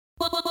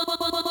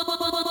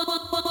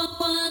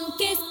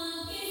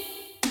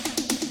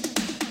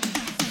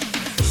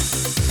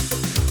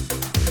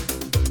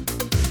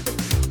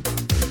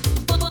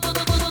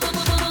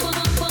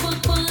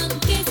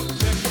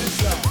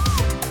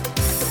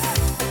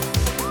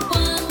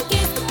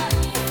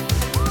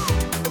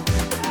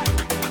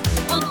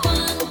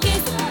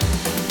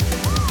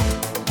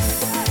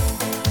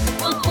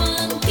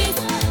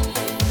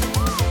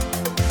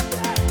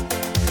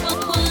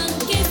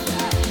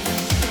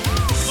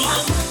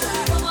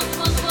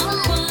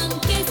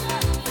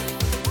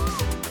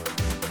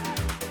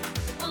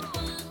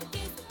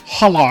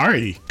Hello,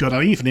 good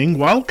evening,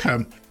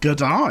 welcome,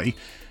 good eye,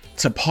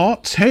 to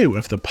part 2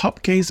 of the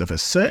Pop Gays of a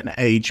Certain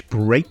Age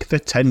Break the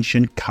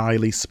Tension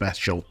Kylie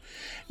special.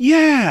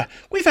 Yeah,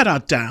 we've had our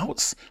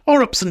doubts,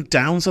 our ups and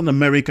downs on the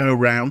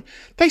merry-go-round.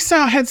 They say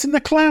our heads in the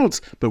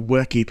clouds, but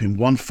we're keeping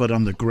one foot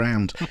on the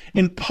ground.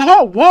 In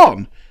part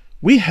 1,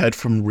 we heard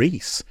from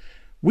Reese,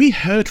 we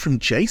heard from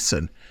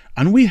Jason,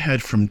 and we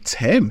heard from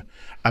Tim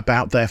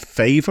about their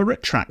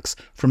favourite tracks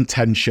from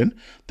Tension,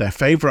 their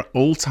favourite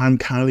all-time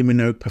Kylie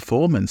Minogue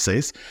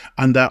performances,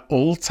 and their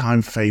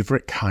all-time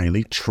favourite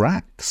Kylie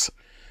tracks.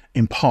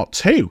 In part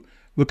 2,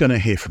 we're going to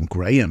hear from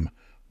Graham,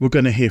 we're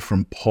going to hear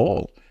from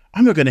Paul,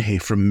 and we're going to hear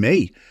from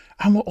me,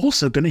 and we're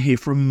also going to hear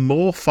from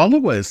more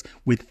followers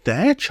with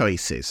their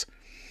choices.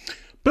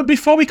 But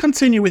before we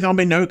continue with our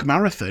Minogue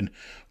Marathon,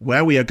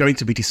 where we are going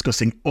to be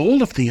discussing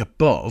all of the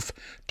above,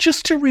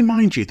 just to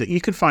remind you that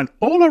you can find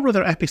all our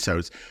other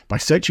episodes by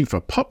searching for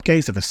Pop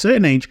Gays of a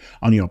Certain Age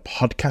on your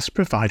podcast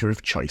provider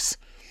of choice.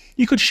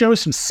 You could show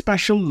us some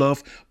special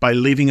love by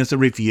leaving us a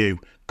review.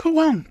 Go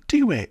on,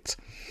 do it.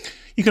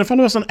 You can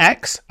follow us on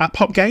X at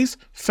Pop Gays,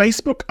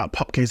 Facebook at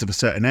Pop Gays of a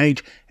Certain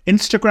Age,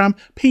 Instagram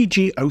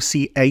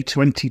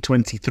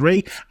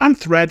PGOCA2023, and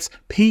Threads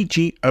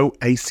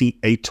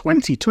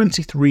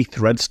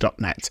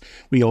PGOACA2023threads.net.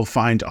 We'll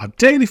find our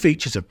daily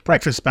features of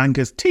breakfast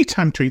bangers, tea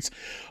time treats,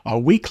 our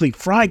weekly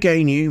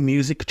Friday new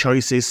music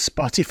choices,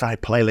 Spotify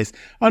playlists,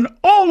 and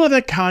all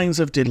other kinds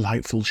of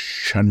delightful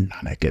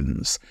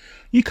shenanigans.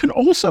 You can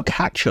also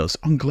catch us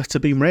on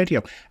Glitterbeam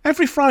Radio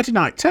every Friday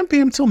night, 10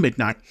 p.m. till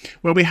midnight,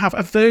 where we have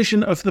a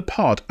version of the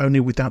pod, only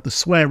without the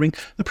swearing,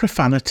 the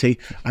profanity,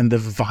 and the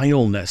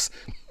vileness.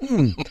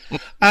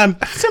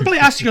 Simply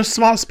ask your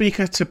smart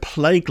speaker to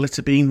play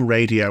Glitterbeam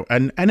Radio,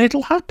 and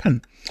it'll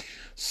happen.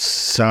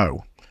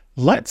 So,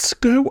 let's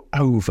go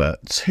over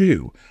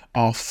to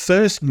our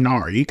first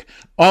Nogue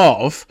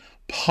of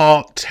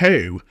part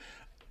 2,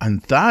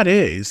 and that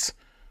is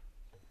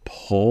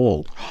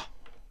Paul.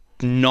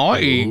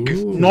 Nogue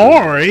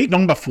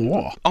number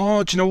 4.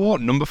 Oh, do you know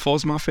what? Number 4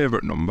 is my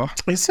favourite number.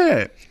 Is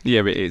it?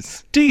 Yeah, it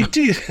is. Do you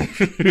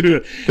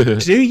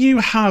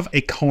have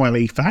a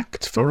Kylie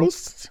fact for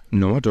us?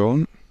 No, I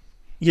don't.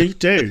 You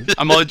do.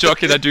 I'm only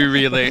joking. I do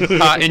really.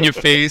 In your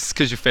face,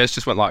 because your face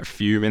just went like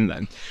fuming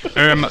then.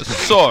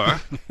 So,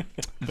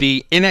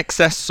 the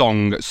INXS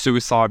song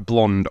 "Suicide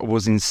Blonde"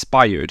 was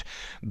inspired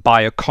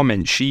by a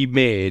comment she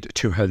made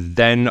to her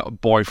then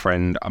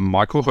boyfriend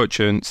Michael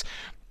Hutchence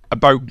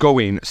about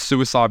going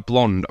suicide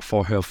blonde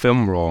for her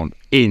film role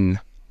in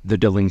The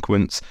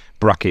Delinquents,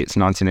 brackets,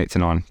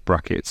 1989,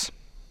 brackets.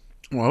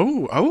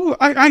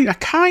 I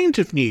kind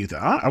of knew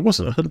that. I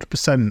wasn't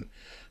 100%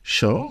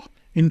 sure.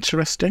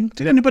 Interesting.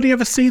 Did anybody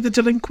ever see The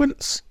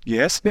Delinquents?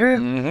 Yes. Yeah.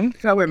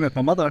 Mm-hmm. I went with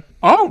my mother.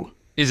 Oh.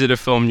 Is it a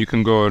film you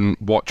can go and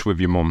watch with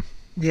your mum?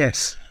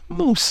 Yes.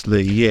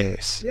 Mostly,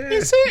 yes. Yeah.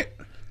 Is it?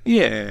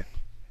 Yeah.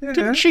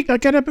 Didn't she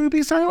get her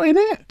boobies out in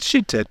it?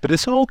 She did, but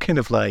it's all kind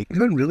of like... It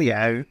wasn't really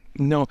out.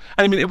 No.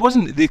 I mean, it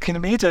wasn't... They kind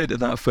of made out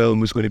that that film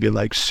was going to be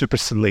like super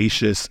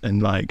salacious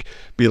and like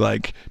be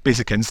like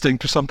Basic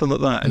Instinct or something like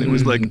that, and it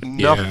was like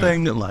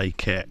nothing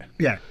like it.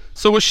 Yeah.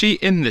 So was she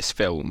in this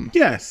film?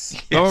 Yes.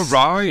 Oh,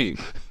 right.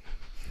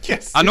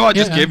 Yes. I know I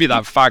just gave you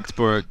that fact,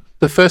 but...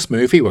 The first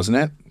movie, wasn't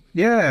it?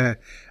 Yeah.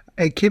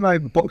 It came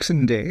out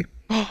Boxing Day.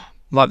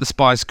 Like the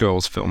Spice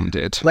Girls film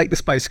did. Like the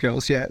Spice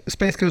Girls, yeah. The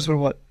Spice Girls were,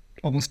 what,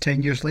 almost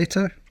 10 years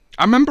later?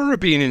 I remember her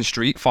being in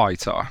Street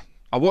Fighter.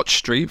 I watched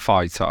Street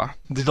Fighter.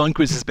 The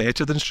Delinquents is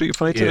better than Street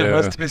Fighter, it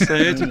has to be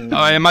said.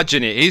 I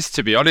imagine it is,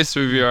 to be honest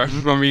with you. I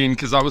mean,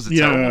 because that was a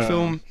terrible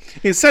film.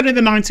 It's set in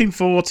the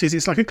 1940s.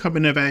 It's like a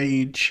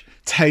coming-of-age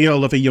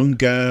tale of a young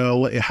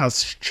girl. It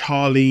has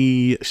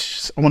Charlie...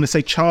 I want to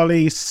say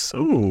Charlie...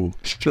 Ooh.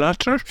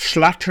 Schlatter?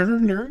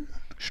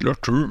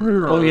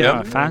 Oh,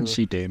 yeah,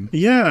 fancy him.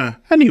 Yeah,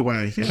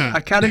 anyway, yeah.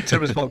 A character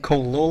was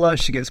called Lola.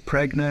 She gets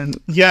pregnant.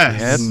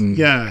 Yes.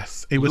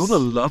 It was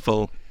Lola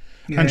Lovell.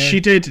 And she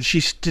did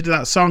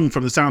that song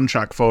from the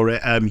soundtrack for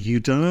it. You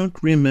don't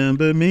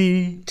remember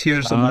me.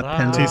 Tears on My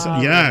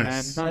Pillow.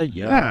 Yes.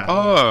 Yeah.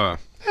 Oh.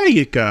 There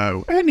you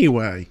go.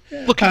 Anyway.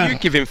 Look at you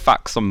giving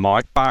facts on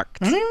my fact.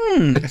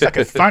 It's like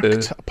a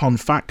fact upon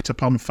fact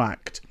upon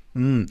fact.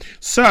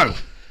 So,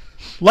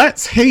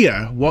 let's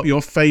hear what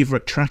your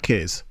favourite track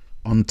is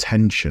on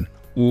Tension.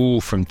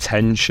 Ooh, from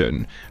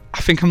Tension.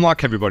 I think I'm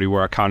like everybody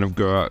where I kind of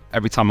go,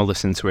 every time I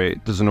listen to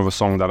it, there's another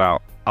song that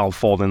I'll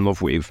fall in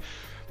love with.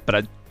 But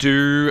I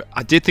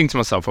did think to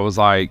myself, I was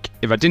like,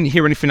 if I didn't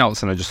hear anything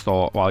else and I just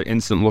thought, well, I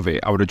instant love it,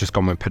 I would have just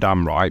gone with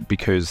Padam, right?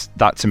 Because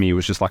that to me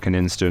was just like an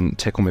instant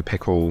tickle me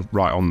pickle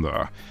right on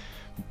there.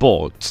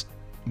 But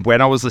when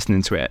I was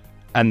listening to it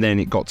and then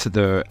it got to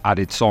the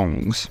added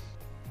songs,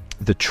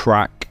 the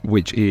track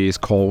which is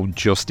called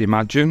Just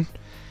Imagine,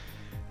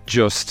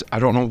 I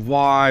don't know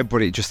why,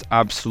 but it just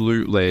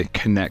absolutely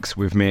connects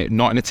with me.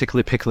 Not in a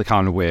tickly pickly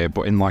kind of way,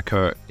 but in like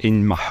a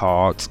in my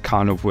heart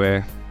kind of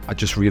way. I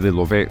just really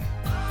love it.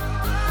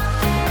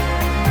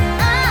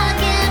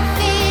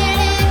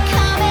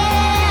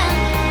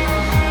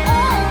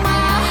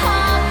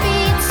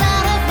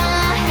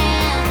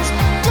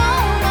 Don't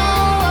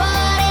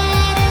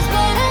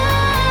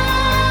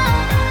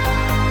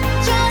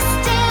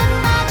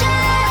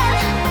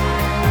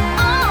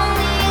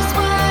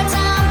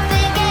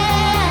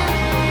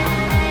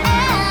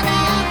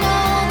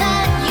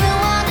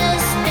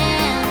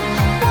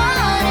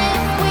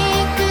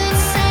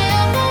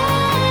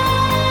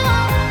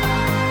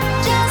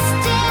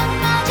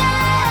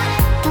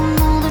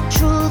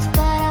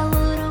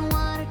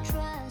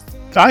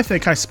I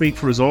think I speak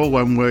for us all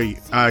when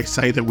I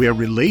say that we are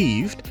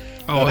relieved.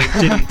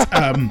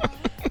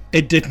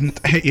 It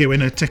didn't hit you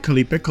in a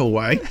tickly pickle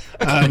way,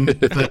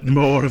 but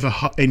more of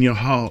a in your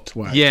heart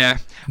way. Yeah,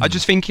 I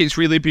just think it's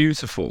really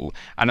beautiful,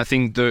 and I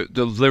think the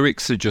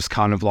lyrics are just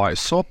kind of like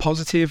so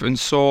positive and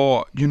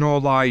so,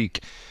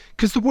 like,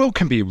 because the world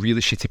can be a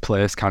really shitty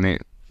place, can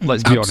it?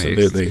 Let's be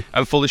honest,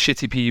 and full of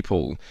shitty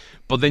people.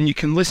 But then you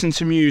can listen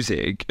to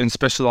music, and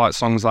especially like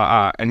songs like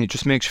that, and it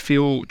just makes you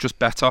feel just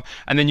better.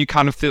 And then you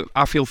kind of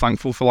I feel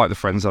thankful for like the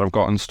friends that I've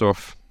got and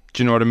stuff.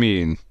 Do you know what I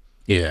mean?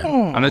 Yeah.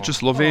 And I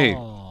just love it.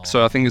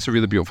 So I think it's a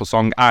really beautiful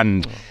song.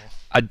 And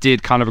I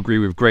did kind of agree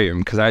with Graham,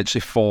 because I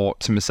actually thought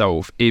to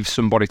myself, if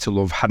Somebody to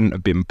Love hadn't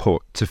have been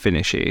put to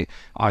finish it,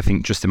 I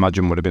think Just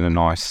Imagine would have been a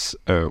nice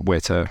way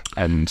to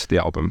end the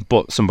album.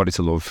 But Somebody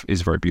to Love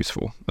is very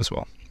beautiful as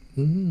well.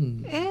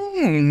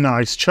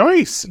 Nice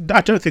choice.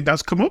 I don't think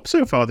that's come up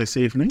so far this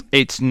evening.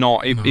 It's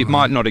not. It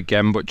might not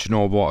again, but you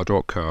know what? I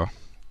don't care.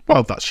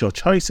 Well, that's your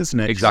choice, isn't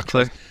it?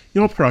 Exactly.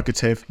 Your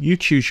prerogative. You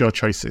choose your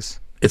choices.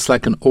 It's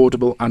like an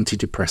audible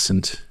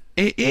antidepressant.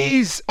 It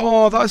is.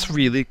 Oh, that's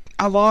really...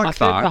 I like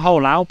that. I think the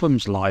whole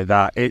album's like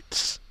that.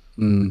 It's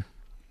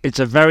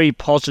a very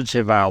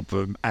positive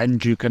album,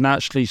 and you can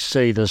actually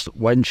see this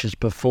when she's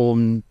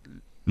performed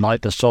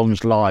like the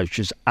songs live.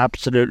 She's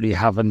absolutely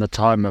having the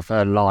time of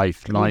her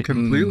life. Like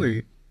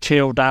completely.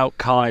 Chilled out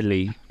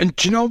Kylie. And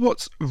do you know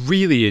what's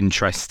really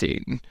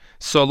interesting?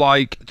 So,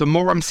 like, the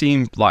more I'm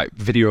seeing, like,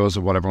 videos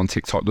or whatever on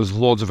TikTok, there's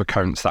loads of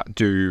accounts that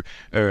do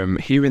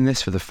hearing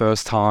this for the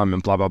first time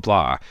and blah, blah,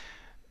 blah.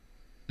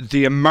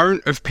 The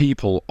amount of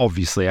people,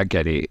 obviously, I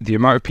get it, the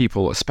amount of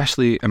people,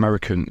 especially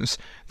Americans,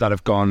 that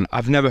have gone,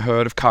 I've never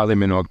heard of Kylie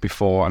Minogue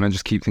before, and I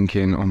just keep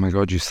thinking, oh my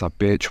God, you sad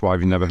bitch, why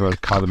have you never heard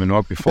of Kylie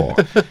Minogue before?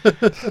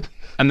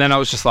 And then I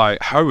was just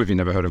like, how have you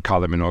never heard of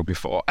Kylie Minogue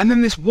before? And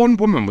then this one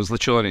woman was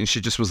literally on it, and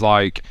she just was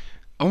like,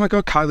 oh my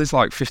God, Kylie's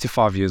like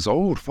 55 years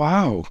old,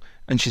 wow.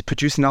 And she's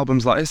producing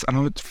albums like this, and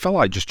I felt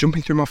like just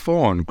jumping through my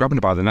phone, grabbing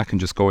her by the neck and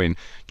just going,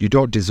 you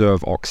don't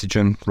deserve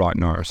oxygen right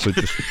now, so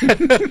just...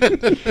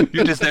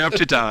 You deserve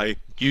to die.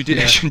 You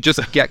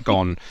just get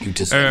gone. You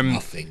deserve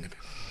nothing.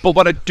 But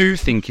what I do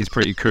think is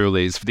pretty cool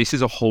is this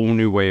is a whole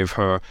new way of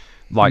her,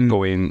 like,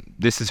 going,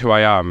 this is who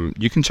I am.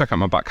 You can check out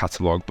my back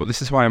catalogue, but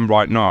this is who I am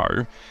right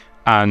now.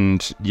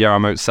 And yeah,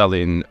 I'm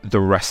outselling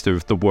the rest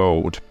of the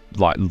world,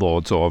 like,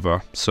 loads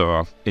over.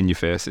 So, in your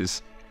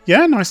faces.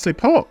 Yeah, nicely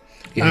put.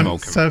 Yeah,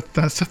 so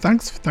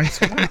thanks for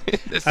that.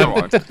 It's all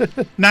right.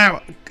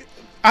 Now,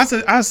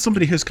 as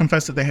somebody who's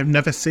confessed that they have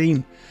never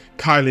seen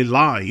Kylie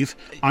live,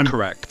 I'm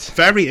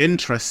very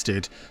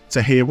interested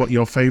to hear what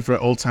your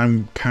favourite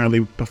all-time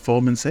Kylie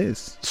performance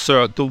is.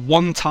 So the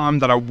one time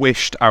that I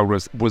wished I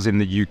was in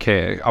the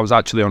UK, I was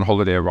actually on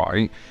holiday,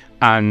 right?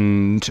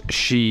 And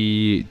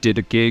she did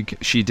a gig.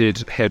 She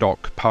did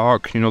Haydock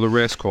Park, the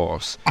race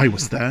course. I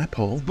was there,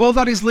 Paul. Well,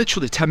 that is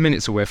literally 10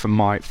 minutes away from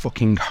my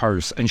fucking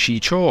house, and she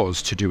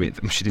chose to do it.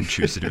 She didn't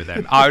choose to do it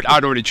then. I'd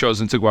already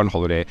chosen to go on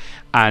holiday,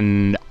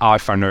 and I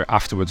found out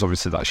afterwards,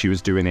 obviously, that she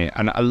was doing it,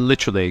 and I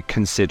literally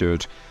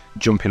considered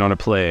jumping on a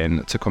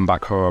plane to come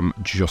back home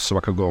just so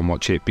I could go and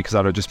watch it, because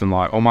I'd have just been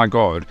like, oh my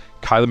God,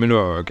 Kylie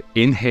Minogue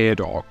in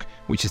Haydock,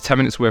 which is 10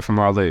 minutes away from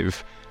where I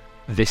live.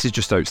 This is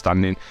just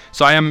outstanding.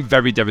 So I am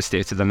very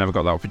devastated I never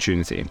got that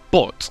opportunity.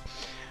 But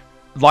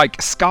like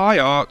Sky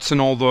Arts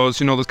and all those,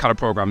 those kind of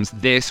programs,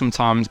 they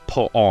sometimes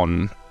put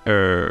on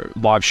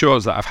live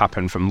shows that have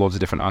happened from loads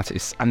of different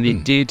artists. And they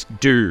did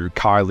do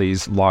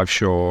Kylie's live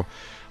show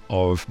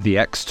of the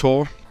X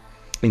Tour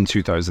in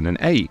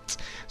 2008.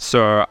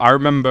 So I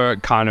remember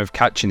kind of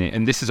catching it,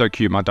 and this is how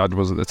cute my dad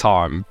was at the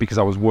time, because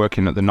I was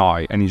working at the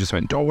night and he just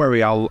went, don't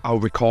worry, I'll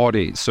record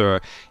it. So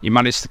he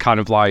managed to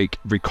kind of like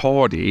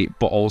record it,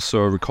 but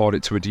also record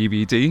it to a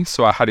DVD,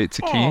 so I had it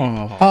to keep.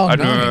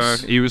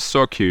 Nice. He was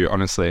so cute,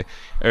 honestly.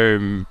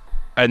 And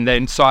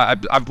then so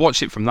I've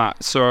watched it from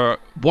that. So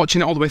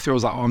watching it all the way through, I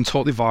was like, oh, I'm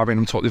totally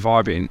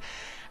vibing.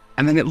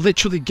 And then it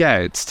literally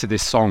gets to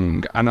this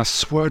song, and I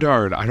swear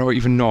down, I don't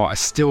even know, I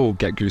still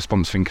get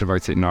goosebumps thinking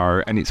about it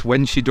now, and it's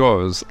when she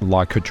does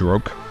Like a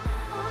Drug.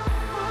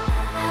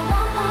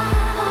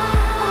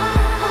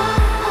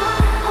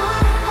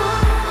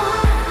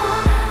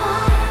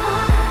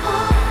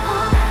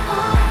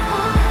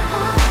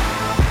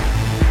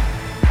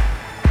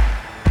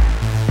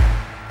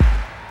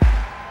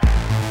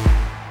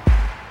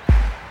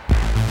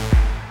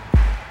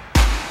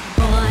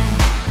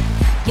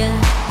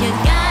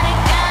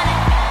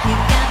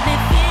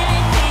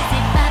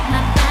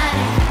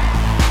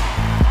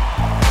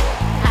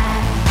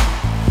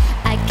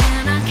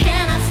 I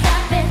cannot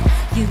stop it.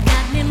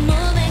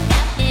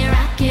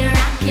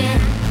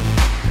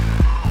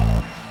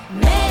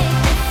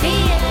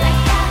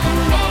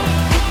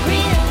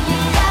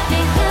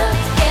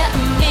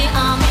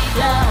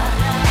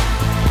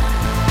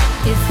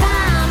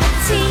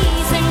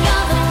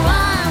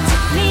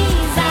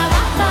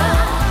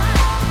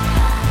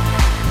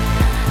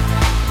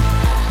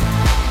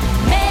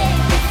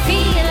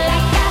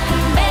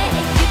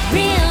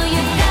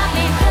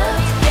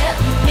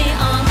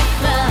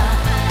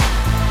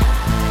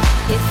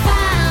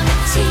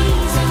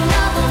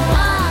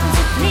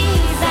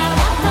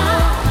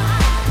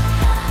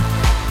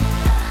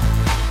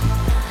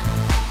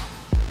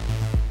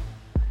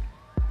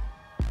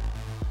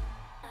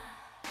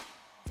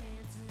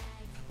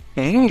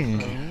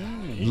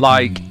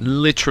 Like,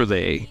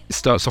 literally, it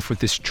starts off with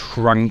this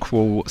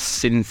tranquil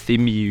synthy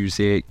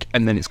music,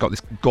 and then it's got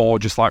this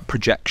gorgeous, like,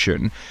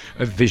 projection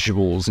of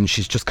visuals, and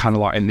she's just kind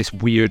of like in this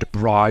weird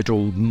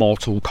bridal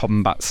Mortal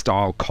Kombat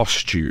style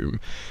costume,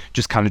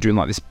 just kind of doing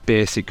like this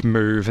basic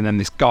move, and then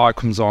this guy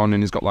comes on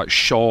and he's got like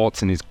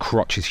shorts and his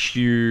crotch is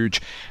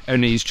huge,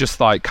 and he's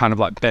just like kind of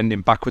like bending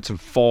backwards and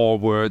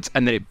forwards,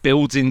 and then it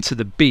builds into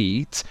the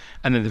beat,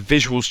 and then the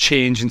visuals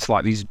change into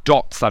like these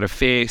dots that are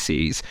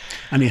faces,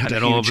 And he had and a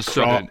then all of a huge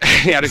sudden crotch.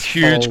 he had a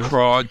huge Oh.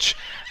 crotch,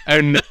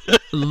 and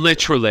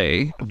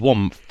literally,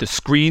 the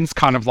screens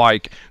kind of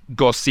like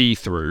go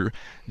see-through.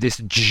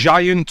 This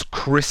giant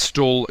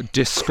crystal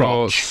disco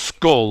Crotch.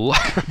 skull.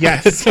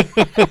 Yes.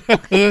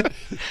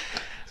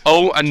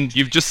 Oh, and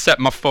you've just set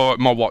my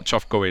watch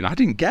off going, I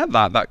didn't get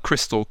that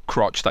crystal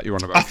crotch that you're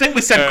on about. I think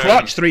we said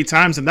crotch 3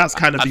 times, and that's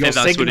kind of I your think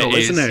that's signal, what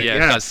it isn't is. it? Yeah,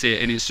 that's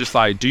it. And it's just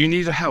like, do you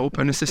need help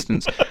and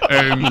assistance?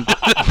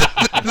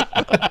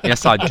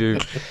 Yes, I do.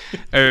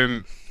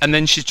 And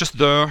then she's just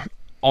there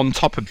on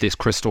top of this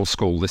crystal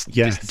skull, this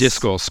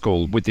disco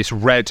skull with this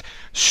red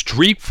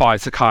Street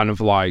Fighter kind of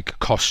like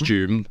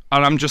costume.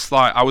 And I'm just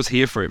like, I was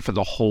here for it for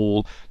the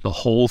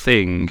whole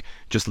thing.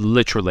 Just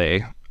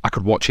literally, I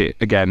could watch it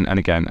again and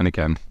again and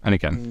again and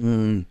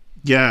again.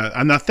 Yeah,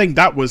 and I think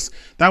that was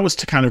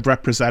to kind of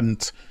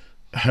represent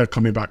her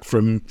coming back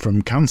from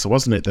cancer,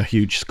 wasn't it? The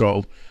huge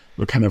skull.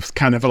 We're kind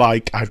of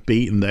like, I've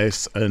beaten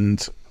this,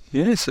 and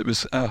Yes, it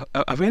was a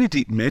very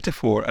deep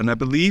metaphor, and I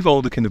believe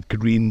all the kind of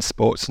green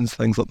spots and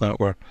things like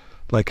that were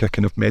like a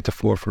kind of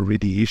metaphor for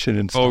radiation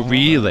and stuff. Oh,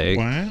 really?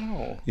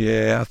 wow.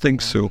 Yeah, I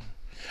think so.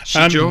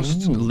 She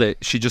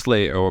just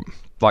laid it up,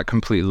 like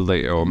completely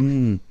laid it up.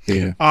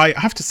 Yeah. I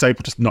have to say,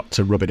 just not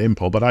to rub it in,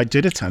 Paul, but I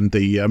did attend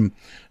the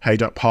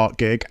Haydock Park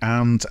gig,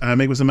 and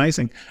it was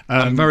amazing.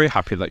 I'm very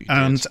happy that you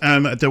did.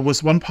 And there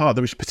was one part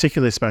that was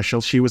particularly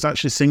special. She was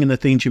actually singing the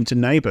theme tune to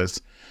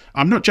Neighbours.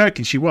 I'm not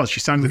joking, she was.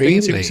 She sang the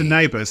theme tune to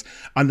Neighbours,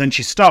 and then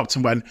she stopped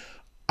and went,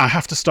 I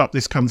have to stop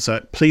this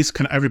concert. Please,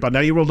 can everybody...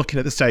 Now, you're all looking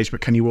at the stage,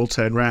 but can you all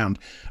turn round?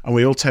 And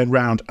we all turned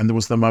round, and there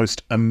was the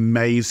most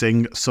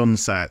amazing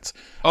sunset.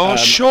 Oh,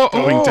 shut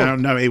Going up.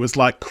 down. No, it was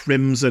like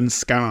crimson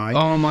sky.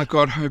 Oh, my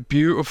God, how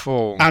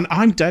beautiful. And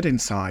I'm dead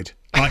inside.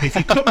 Like, if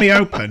you cut me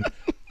open,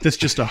 there's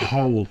just a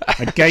hole,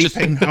 a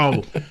gaping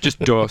hole. Just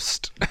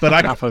dust. But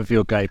I Half of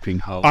your gaping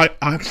hole. I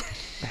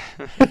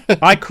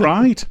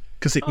cried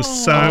because it was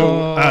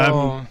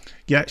so.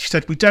 Yeah, she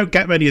said we don't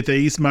get many of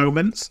these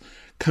moments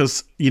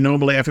because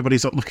normally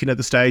everybody's up looking at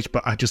the stage,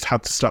 but I just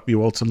had to stop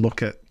you all to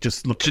look at. Do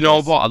you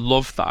know what? I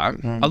love that.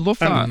 I love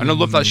that, and I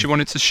love that she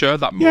wanted to share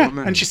that moment.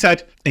 Yeah, and she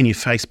said, "In your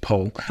face,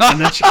 Paul,"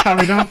 and then she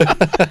carried on.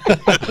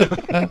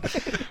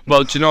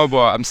 Well, do you know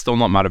what? I'm still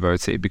not mad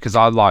about it because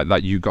I like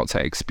that you got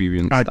to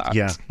experience that.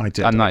 Yeah, I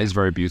did, and that is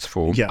very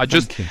beautiful. Yeah, I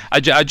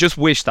just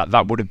wish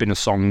that would have been a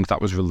song that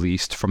was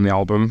released from the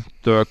album,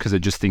 though, because I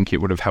just think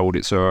it would have held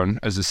its own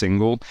as a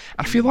single.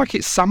 I feel like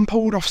it's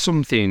sampled off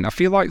something. I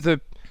feel like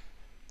the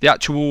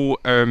actual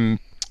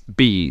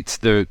beat,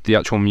 the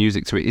actual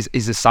music to it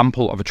is a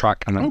sample of a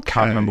track, and I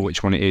can't remember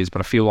which one it is, but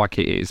I feel like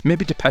it is.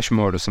 Maybe Depeche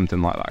Mode or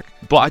something like that.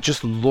 But I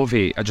just love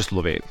it.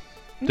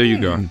 There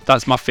you go.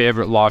 That's my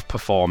favourite live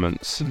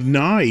performance.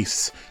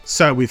 Nice.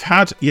 So we've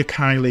had your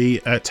Kylie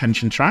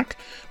tension track.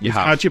 We've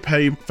had your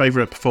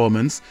favourite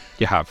performance.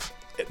 You have.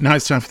 Now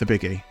it's time for the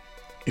biggie.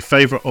 Your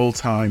favourite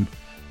all-time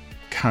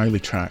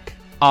Kylie track.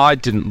 I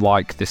didn't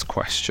like this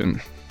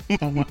question.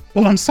 Well,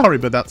 I'm sorry,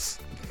 but that's,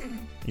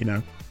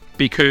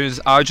 Because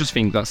I just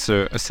think that's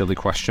a silly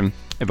question,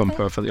 if I'm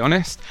perfectly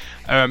honest.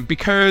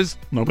 Because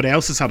nobody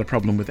else has had a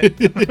problem with it.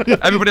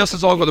 everybody else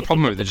has all got the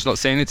problem with it, they're just not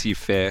saying it to your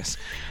face.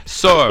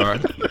 So,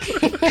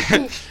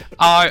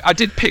 I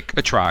did pick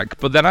a track,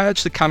 but then I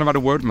actually kind of had a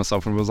word with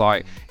myself and was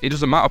like, it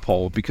doesn't matter,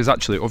 Paul, because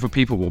actually other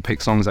people will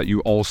pick songs that you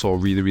also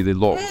really, really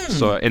love.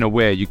 So, in a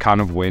way, you kind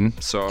of win.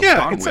 So,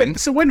 Yeah,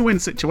 it's a win-win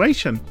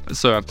situation.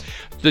 So,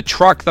 the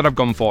track that I've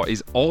gone for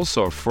is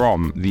also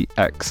from the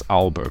X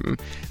album.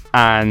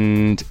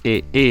 And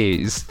it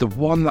is the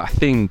one that I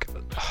think,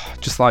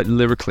 just like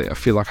lyrically, I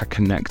feel like I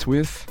connect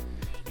with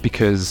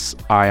because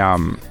I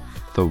am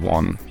the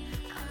one.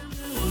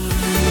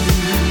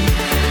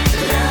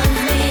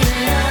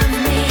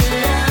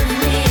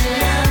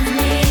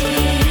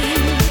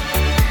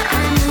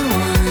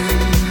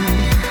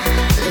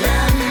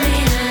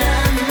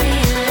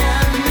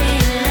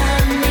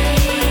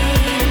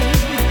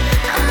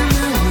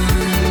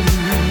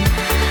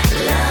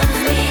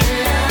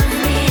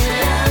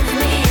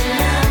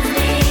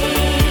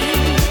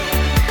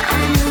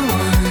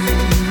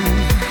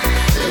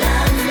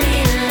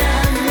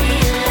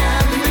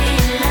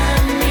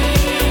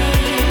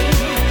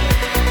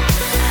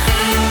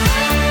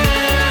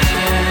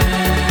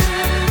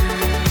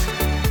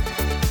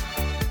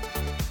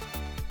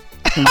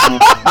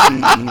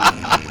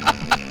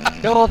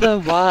 You're the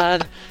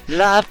one.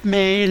 Love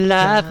me,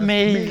 love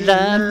me,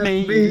 love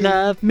me,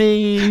 love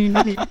me.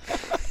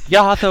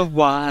 You're the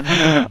one.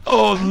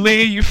 Oh,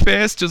 Leigh, your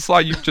face just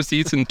like you've just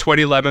eaten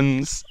 20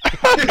 lemons.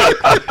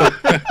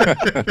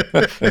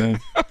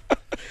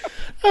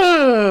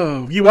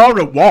 you are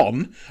at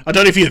one. I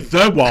don't know if you're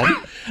the one.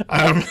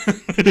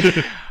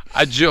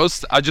 I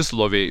just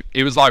love it.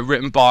 It was like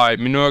written by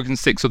Minogue and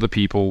 6 other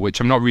people, which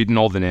I'm not reading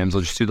all the names,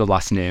 I'll just do the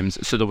last names.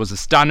 So there was a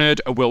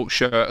Stannard, a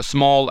Wiltshire, a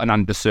Small, an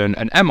Anderson,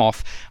 an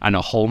Emoth, and a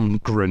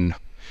Holmgren.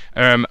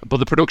 But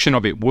the production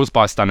of it was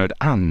by Stannard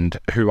and,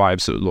 who I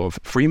absolutely love,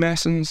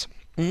 Freemasons.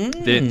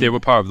 They were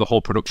part of the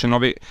whole production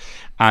of it.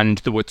 And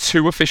there were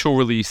 2 official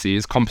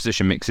releases,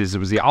 composition mixes. There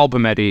was the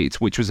album edit,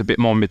 which was a bit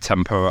more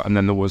mid-tempo, and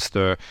then there was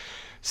the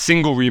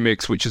single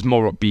remix, which is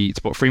more upbeat,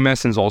 but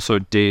Freemasons also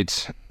did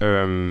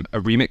a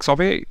remix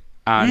of it,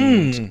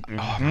 and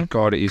oh my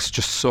god, it's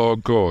just so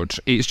good.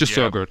 It's just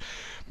so good.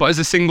 But as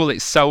a single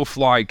itself,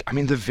 like, I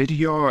mean, the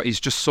video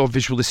is just so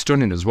visually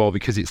stunning as well,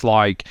 because it's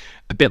like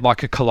a bit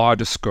like a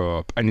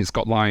kaleidoscope, and it's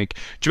got like,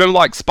 do you remember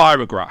like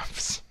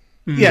spirographs?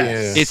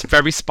 Yes. It's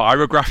very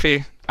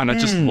spirography, and I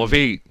just love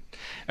it.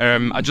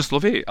 I just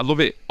love it. I love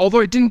it. Although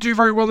it didn't do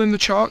very well in the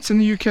charts in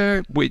the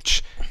UK,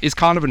 which is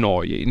kind of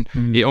annoying.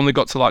 It only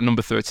got to like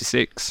number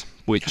 36,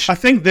 which... I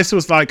think this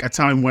was like a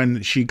time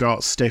when she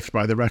got stiffed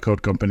by the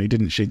record company,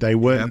 didn't she? They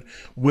weren't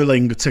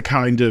willing to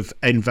kind of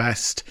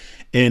invest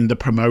in the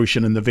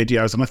promotion and the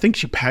videos. And I think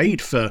she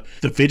paid for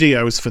the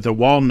videos for the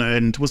one.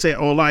 And was it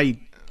All I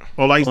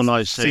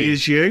See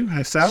Is You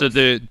herself? So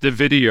the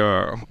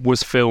video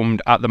was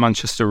filmed at the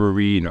Manchester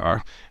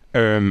Arena.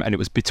 And it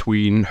was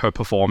between her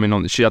performing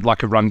on. She had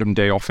like a random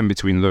day off in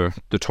between the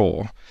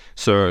tour,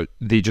 so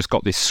they just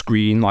got this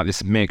screen, like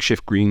this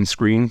makeshift green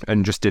screen,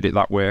 and just did it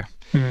that way,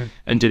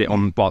 and did it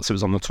on whilst it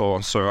was on the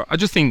tour. So I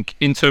just think,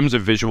 in terms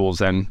of visuals,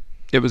 then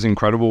it was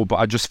incredible. But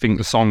I just think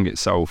the song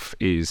itself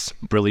is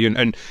brilliant,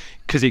 and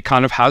because it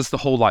kind of has the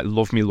whole like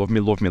 "love me, love me,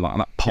 love me" like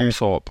that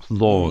pops up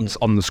loads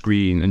on the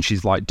screen, and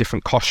she's like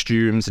different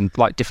costumes and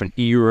like different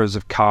eras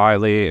of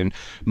Kylie, and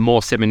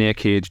more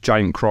semi-naked,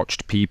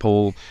 giant-crotched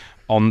people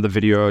on the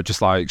video,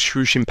 just like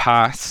swooshing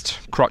past,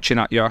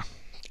 crotching at you.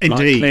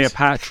 Indeed. Like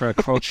Cleopatra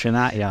crouching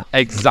at you.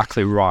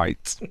 Exactly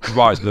right.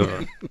 Right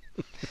there.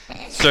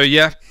 So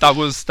yeah, that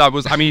was.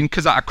 I mean,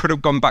 because I could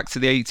have gone back to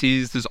the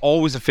 80s. There's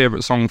always a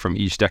favourite song from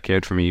each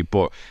decade for me,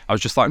 but I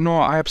was just like, no,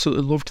 I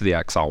absolutely loved the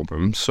X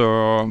album.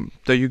 So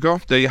there you go.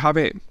 There you have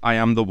it. I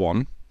am the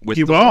one.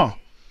 You are.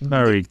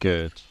 Very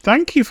good.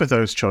 Thank you for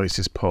those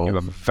choices, Paul.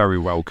 You're very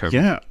welcome.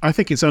 Yeah, I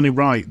think it's only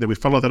right that we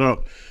follow that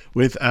up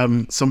with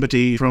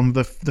somebody from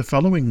the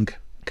following.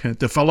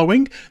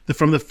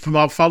 From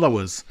our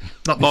followers,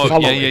 not the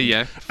following.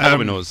 Yeah.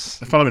 Following us.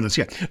 Following us,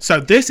 yeah.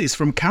 So this is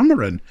from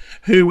Cameron,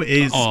 who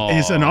is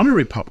an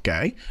honorary pop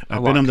gay.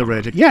 Been on the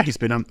radio. Yeah, he's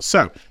been on.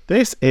 So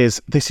this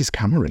is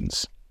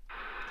Cameron's.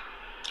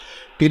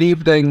 Good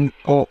evening,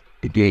 pop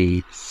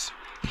gays.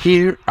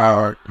 Here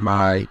are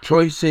my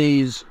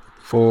choices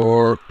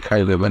for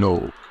Kylie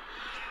Minogue.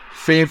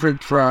 Favourite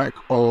track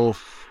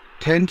of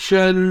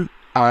Tension,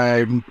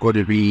 I'm going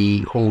to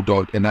be Hold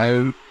On To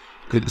Now,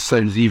 because it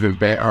sounds even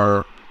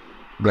better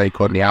like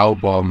on the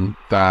album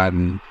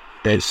than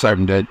it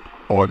sounded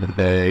on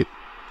the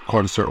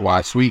concert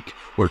last week,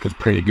 which was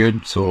pretty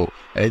good, so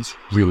it's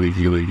really,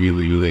 really,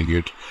 really, really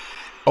good.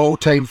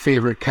 All-time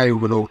favourite Kylie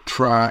Minogue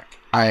track,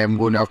 I am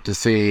going to have to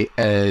say,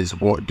 is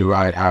What Do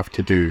I Have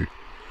To Do?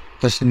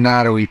 Just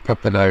narrowly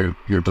pipping out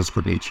You're Just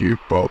Gonna Need You,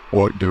 but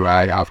What Do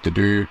I Have To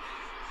Do?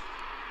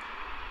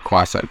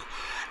 Classic.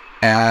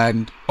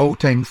 And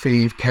all-time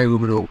fave Kylie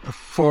Minogue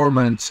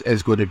performance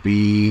is going to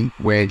be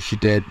when she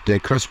did the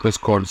Christmas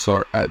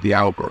concert at the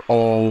Albert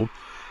Hall,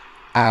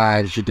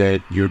 and she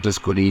did You're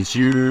Just Gonna Need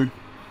You,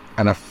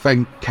 and I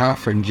think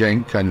Catherine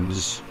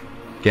Jenkins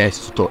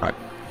guest starred.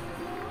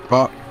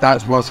 But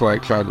that's my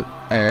selection.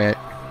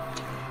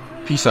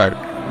 Peace out.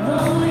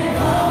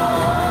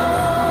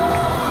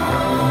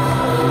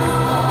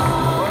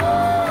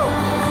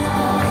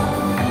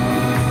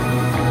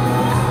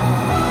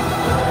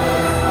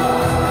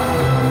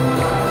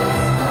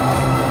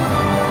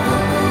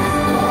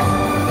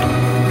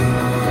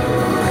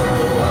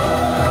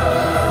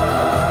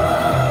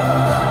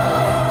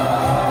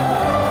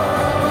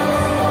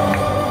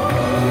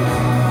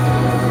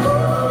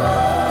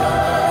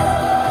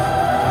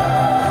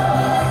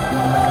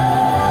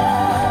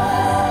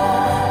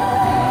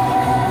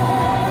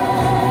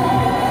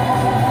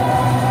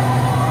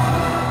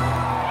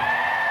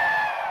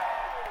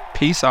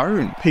 Peace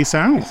out. Peace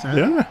out.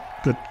 Yeah.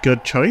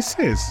 Good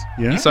choices.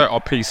 Yeah. Peace out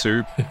or peace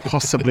soup.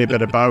 Possibly a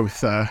bit of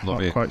both.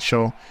 Not quite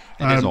sure.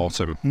 It is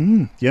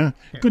awesome. Yeah.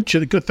 Good.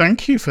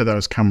 Thank you for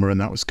those, Cameron.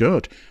 That was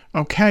good.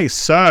 Okay,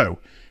 so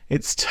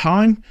it's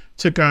time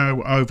to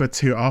go over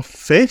to our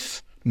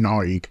fifth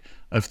Nogue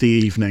of the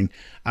evening,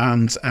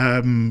 and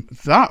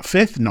that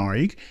fifth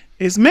Nogue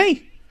is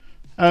me.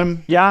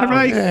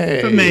 Hooray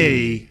for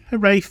me!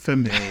 Hooray for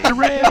me!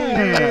 Hooray!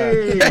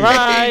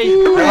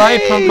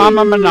 Hooray for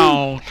Mama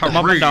Minogue!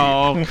 Mama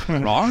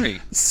Minogue!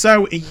 Right.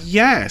 So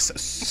yes,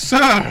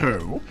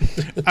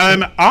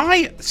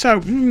 I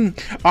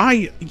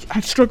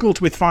struggled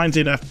with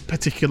finding a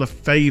particular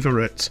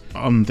favourite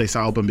on this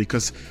album,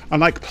 because I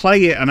like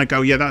play it and I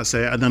go, yeah, that's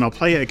it, and then I'll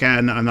play it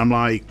again and I'm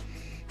like,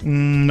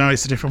 No,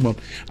 it's a different one.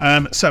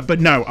 But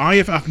no,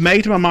 I've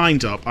made my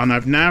mind up, and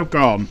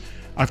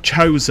I've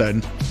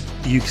chosen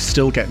You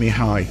Still Get Me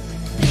High.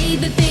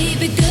 Baby,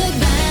 baby,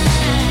 goodbye.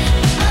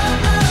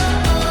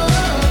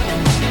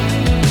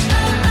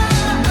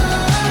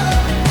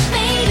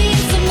 Maybe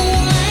some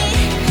more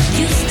wine.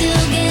 You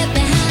still get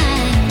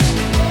behind.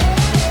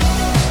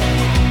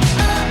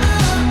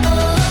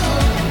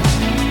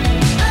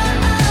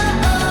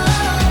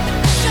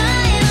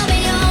 Try and I'll be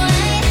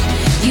alright.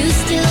 You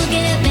still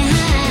get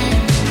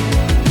behind.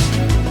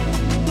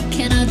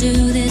 Can I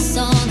do this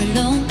all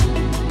alone?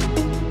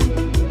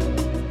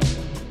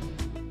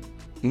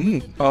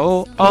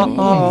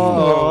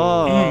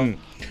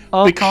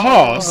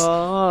 Because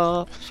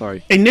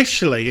Sorry.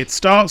 initially it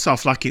starts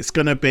off like it's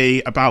going to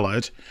be a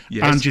ballad,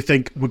 and you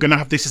think we're going to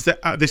have this is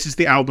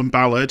the album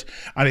ballad,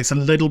 and it's a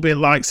little bit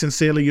like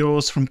Sincerely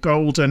Yours from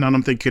Golden, and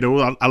I'm thinking,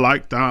 oh, I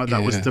like that.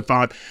 That was the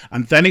vibe,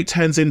 and then it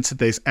turns into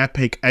this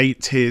epic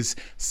 80s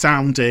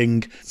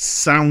sounding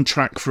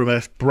soundtrack from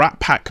a Brat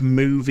Pack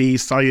movie,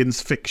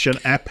 science fiction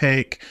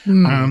epic,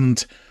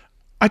 and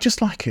I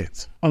just like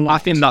it. I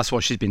think that's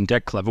what she's been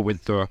dead clever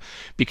with, though,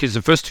 because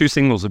the first two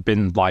singles have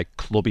been like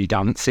clubby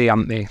dancey,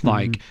 haven't they?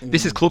 Like,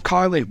 this is Club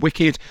Kylie,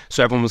 wicked.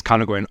 So everyone was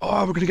kind of going,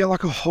 oh, we're going to get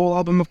like a whole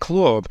album of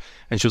club.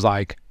 And she was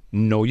like,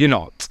 no, you're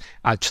not.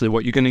 Actually,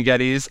 what you're going to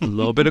get is a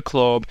little bit of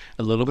club,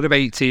 a little bit of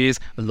 80s,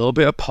 a little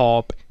bit of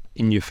pop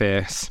in your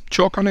face.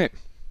 Choke on it.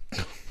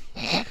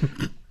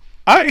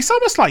 It's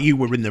almost like you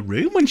were in the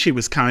room when she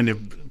was kind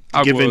of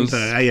giving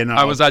the A&R.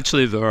 I was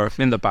actually there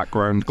in the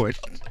background going,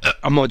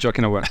 I'm not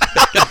joking, I went.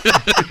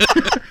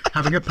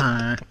 Having a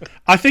pie.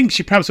 I think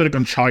she perhaps would have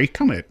gone choke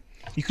on it.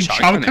 You can Choke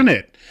choke on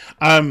it.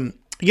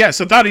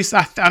 So that is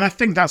that, and I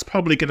think that's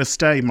probably going to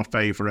stay my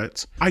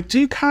favourite. I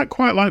can't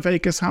quite like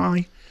Vegas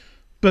High,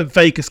 but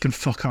Vegas can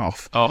fuck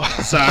off. Oh.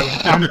 So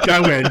I'm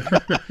going.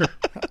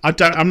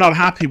 I'm not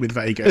happy with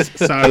Vegas,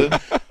 so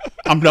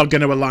I'm not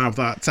going to allow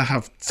that to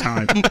have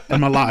time in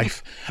my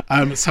life.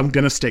 So I'm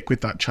going to stick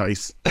with that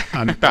choice,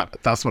 and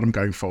that's what I'm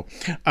going for.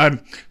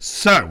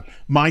 So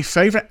my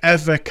favourite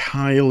ever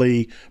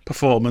Kylie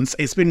performance.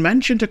 It's been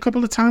mentioned a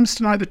couple of times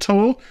tonight. The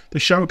tour, the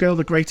Showgirl,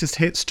 the Greatest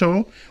Hits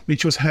tour,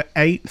 which was her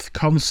 8th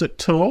concert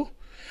tour.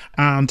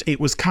 And it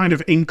was kind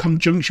of in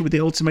conjunction with the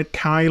Ultimate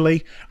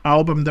Kylie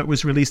album that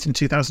was released in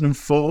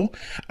 2004.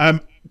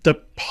 The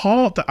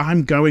part that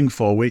I'm going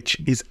for, which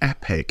is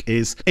epic,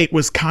 is it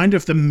was kind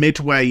of the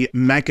midway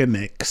mega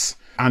mix.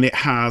 And it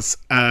has,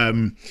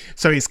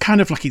 so it's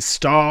kind of like it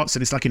starts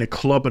and it's like in a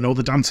club and all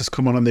the dancers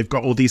come on and they've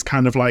got all these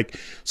kind of like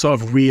sort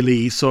of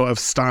really sort of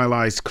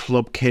stylized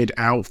club kid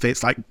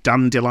outfits, like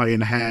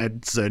dandelion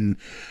heads and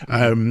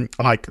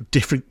like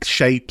different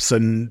shapes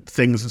and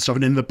things and stuff.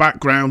 And in the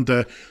background,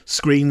 the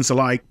screens are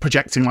like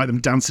projecting like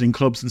them dancing in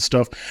clubs and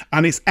stuff.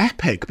 And it's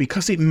epic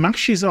because it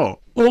mashes up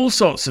all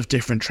sorts of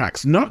different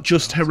tracks, not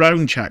just her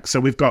own tracks. So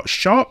we've got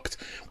Shocked,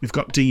 we've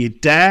got Do You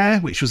Dare,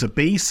 which was a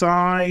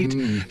B-side.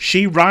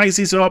 She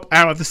rises up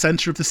out of the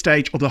centre of the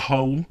stage, or the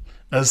hole,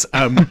 as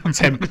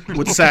Tim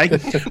would say,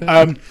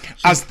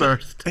 as the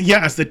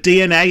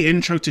DNA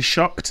intro to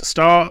Shocked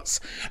starts,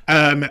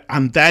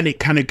 and then it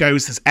kind of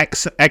goes, there's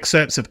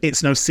excerpts of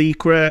It's No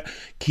Secret,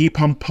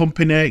 Keep On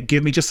Pumping It,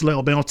 Give Me Just a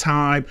Little Bit More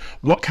Time,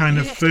 What Kind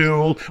of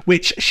Fool,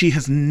 which she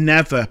has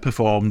never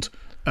performed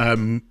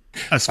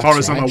as far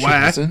as I'm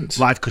aware,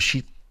 live, because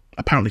she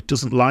apparently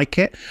doesn't like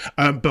it.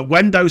 But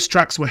when those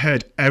tracks were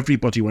heard,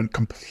 everybody went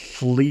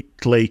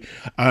completely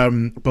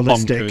ballistic.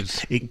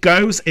 Bonkers. It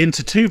goes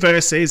into 2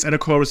 verses and a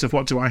chorus of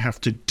What Do I Have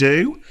to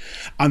Do?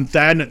 And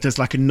then there's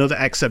like another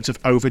excerpt of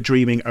Over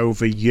Dreaming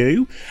Over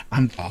You.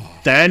 And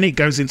then it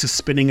goes into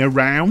Spinning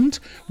Around,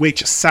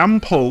 which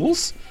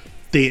samples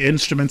the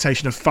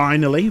instrumentation of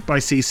Finally by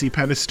CeCe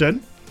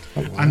Peniston.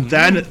 And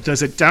then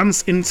there's a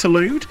dance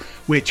interlude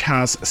which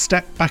has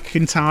Step Back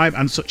in Time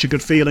and Such a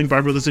Good Feeling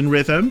by Brothers in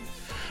Rhythm,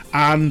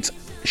 and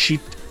she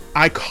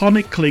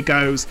iconically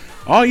goes,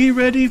 are you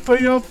ready for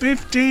your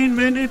 15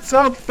 minutes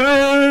of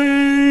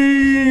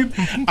fame?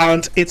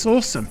 And it's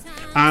awesome,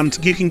 and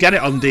you can get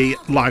it on the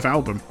live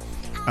album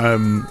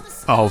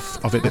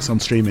of it that's on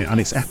streaming,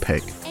 and it's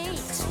epic.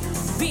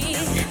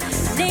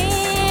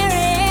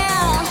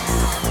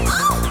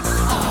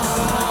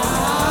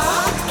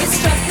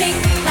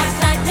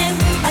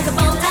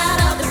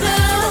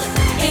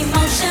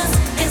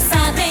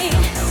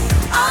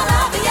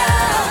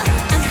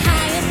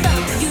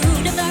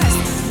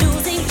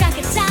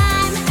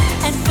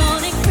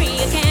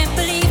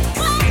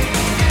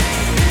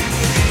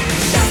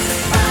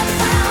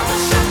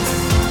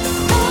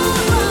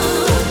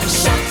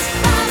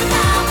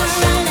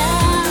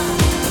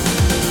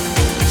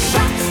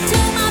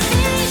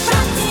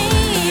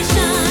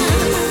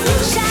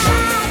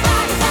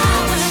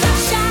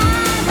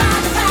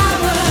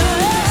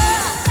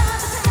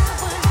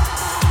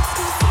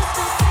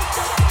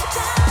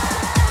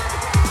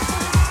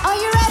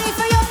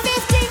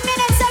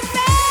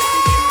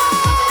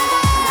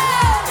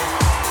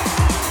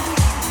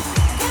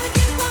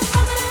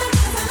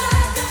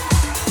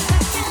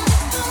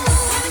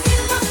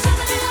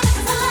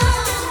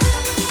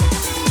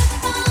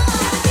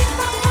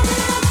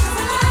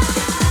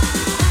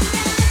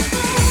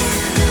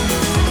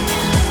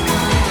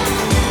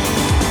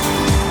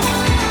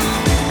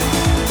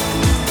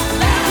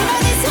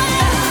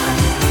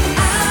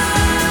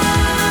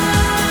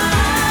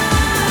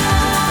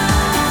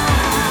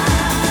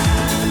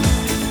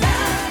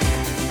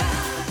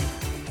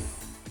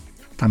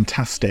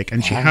 fantastic.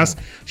 And she has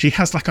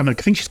like I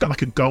think she's got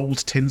like a gold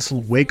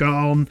tinsel wig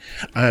on,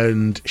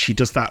 and she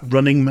does that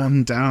Running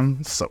Man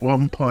dance at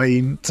one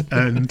point,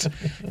 and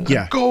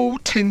yeah,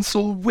 Gold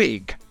tinsel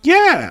wig.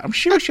 yeah, I'm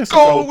sure she has a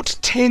Gold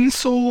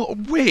tinsel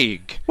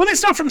wig. Well,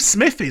 it's not from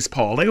Smithy's,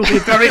 Paul. It will be a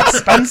very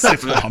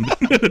expensive one.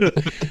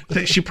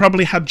 That she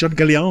probably had John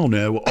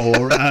Galliano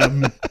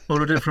or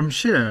Ordered from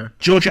Cher.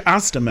 Georgia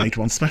Asda made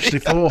one specially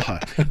for her.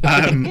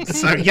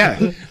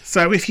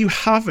 So if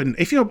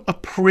you're a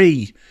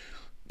pre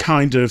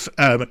kind of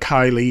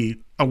Kylie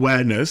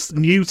awareness,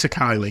 new to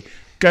Kylie,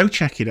 go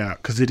check it out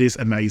because it is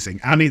amazing.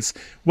 And it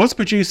was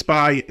produced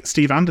by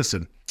Steve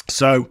Anderson.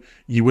 So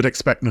you would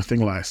expect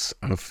nothing less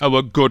of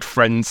Our good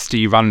friend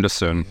Steve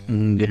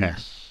Anderson.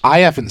 Yes. I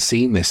haven't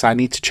seen this. I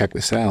need to check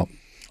this out.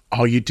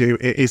 Oh, you do.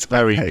 It is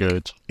Very epic.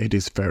 good. It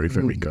is very,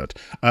 very good.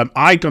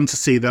 I'd gone to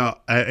see that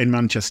in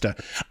Manchester,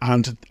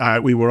 and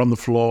we were on the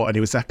floor, and it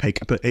was epic.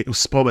 But it was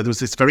spoiled. There was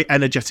this very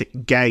energetic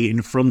gay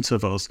in front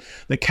of us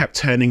that kept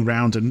turning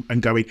round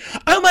and going,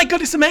 "Oh my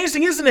God, it's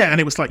amazing, isn't it?"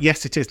 And it was like,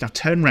 "Yes, it is. Now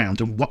turn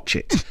round and watch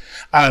it."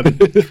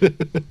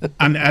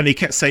 And he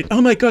kept saying, "Oh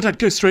my God, I'd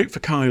go straight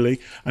for Kylie,"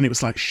 and it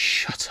was like,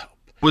 "Shut up."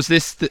 Was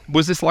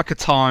this like a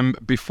time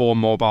before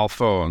mobile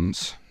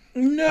phones?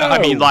 No, I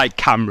mean, like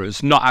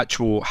cameras, not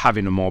actual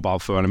having a mobile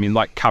phone. I mean,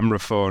 like camera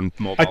phone,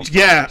 mobile phones.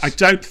 Yeah, I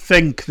don't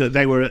think that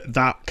they were at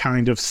that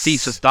kind of. See,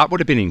 so that would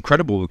have been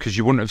incredible because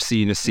you wouldn't have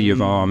seen a sea of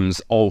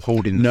arms all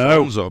holding the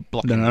phones up,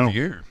 blocking the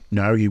view.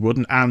 No, you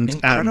wouldn't. And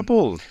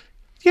Incredible.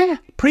 yeah,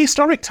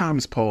 prehistoric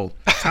times, Paul.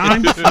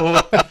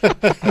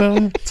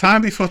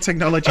 Time before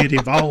technology had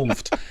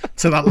evolved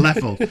to that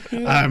level.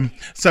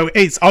 So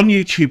it's on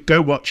YouTube.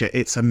 Go watch it.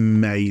 It's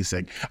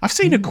amazing. I've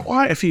seen it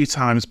quite a few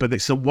times, but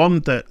it's the one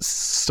that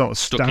sort of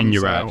Stuck in stands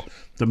your out head.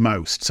 the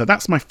most. So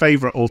that's my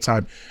favourite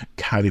all-time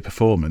Kylie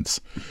performance.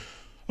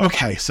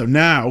 Okay, so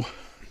now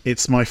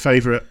it's my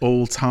favourite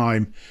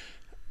all-time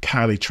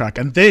Kylie track,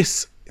 and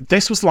this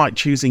was like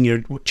choosing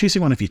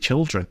one of your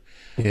children.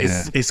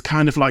 Yeah. It's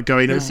kind of like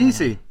going. It's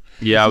easy.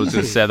 Yeah, I was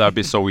going to say that'd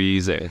be so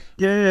easy.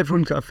 Yeah,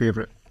 everyone's got a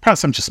favourite.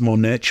 Perhaps I'm just more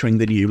nurturing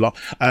than you lot,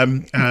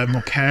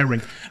 more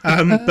caring.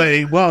 But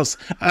it was.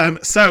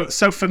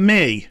 So for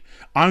me,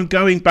 I'm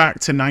going back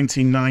to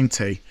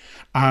 1990,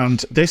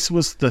 and this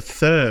was the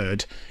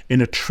third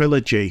in a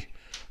trilogy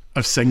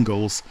of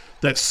singles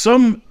that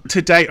some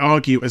today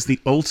argue as the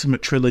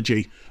ultimate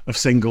trilogy of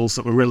singles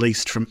that were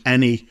released from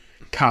any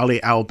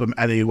Kylie album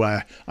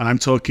anywhere. And I'm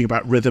talking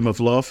about Rhythm of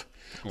Love.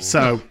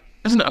 So,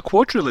 Isn't it a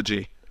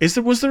quadrilogy?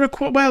 was there a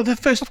well, the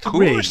first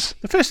three. course.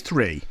 The first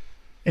three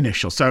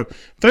initial. So,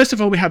 first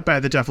of all, we had Bear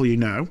the Devil You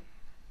Know,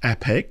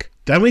 epic.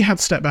 Then we had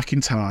Step Back in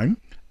Time,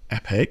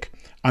 epic.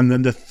 And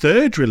then the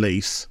third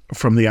release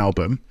from the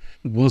album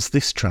was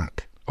this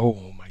track,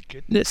 Oh my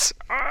goodness.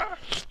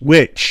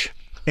 which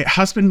it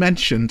has been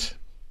mentioned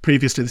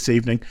previously this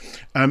evening.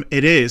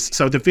 It is,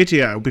 so the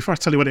video, before I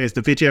tell you what it is,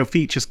 the video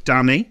features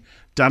Danny.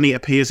 Danny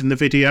appears in the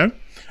video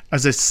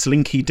as a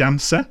slinky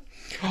dancer.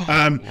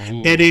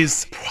 It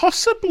is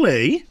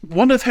possibly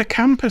one of her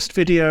campus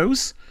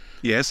videos.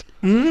 Yes.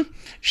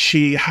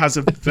 She has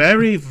a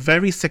very,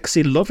 very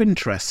sexy love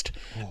interest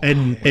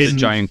in A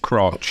giant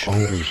crotch.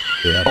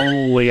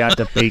 Oh, he had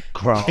a big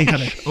crotch. he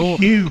had a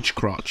huge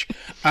crotch.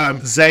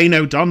 Zane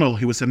O'Donnell,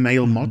 who was a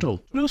male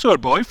model. And also her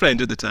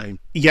boyfriend at the time.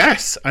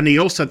 Yes, and he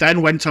also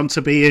then went on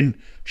to be in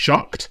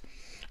Shocked,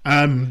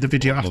 the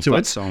video Love that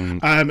afterwards. song.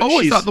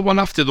 She's- Is that the one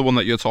after the one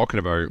that you're talking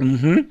about?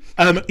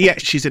 Yeah,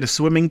 she's in a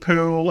swimming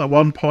pool at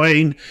one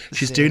point.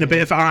 She's doing a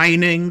bit of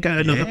ironing at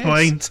another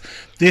point.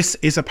 This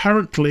is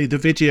apparently the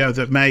video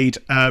that made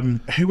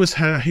who was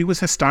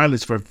her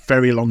stylist for a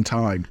very long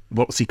time.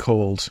 What was he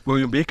called?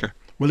 William Baker.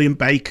 William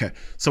Baker.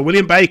 So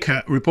William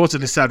Baker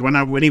reportedly said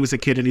when he was a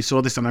kid and he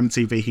saw this on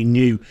MTV, he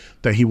knew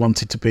that he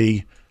wanted to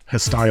be her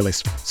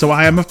stylist. So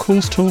I am of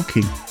course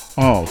talking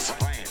of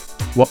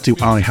What Do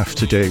I Have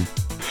to Do?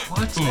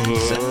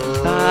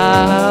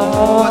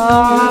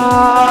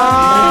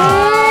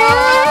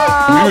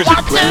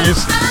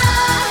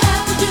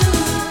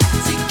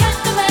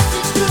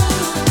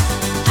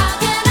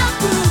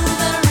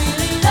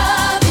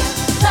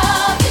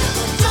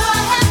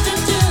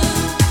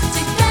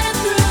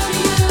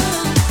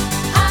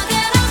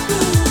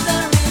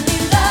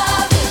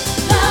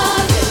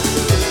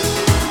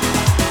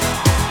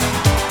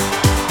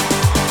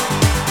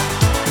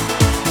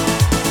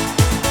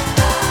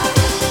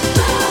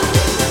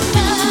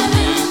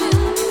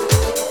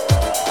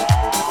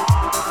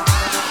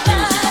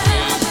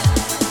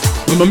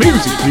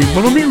 Music, please.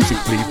 Mama music,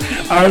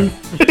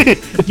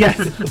 please.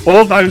 Yes,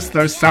 all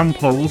those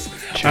samples.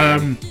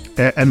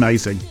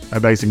 Amazing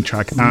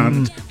track.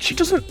 And she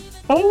doesn't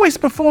always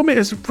perform it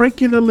as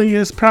regularly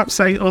as perhaps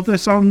say other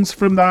songs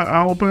from that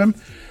album.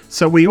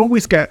 So we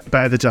always get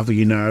Bear the Devil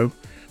You Know.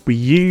 We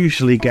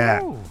usually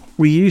get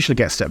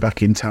Step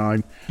Back in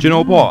Time. Do you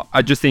know what?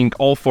 I just think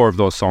all four of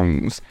those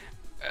songs,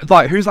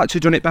 like, who's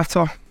actually done it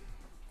better?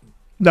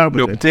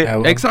 Nobody.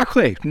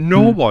 Exactly.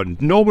 No one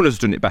has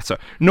done it better.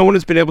 No one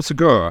has been able to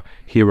go,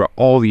 here are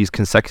all these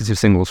consecutive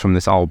singles from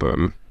this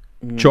album.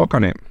 Choke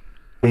on it.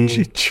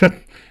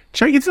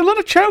 There's a lot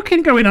of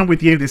choking going on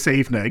with you this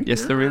evening.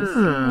 Yes, there is.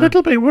 A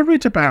little bit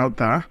worried about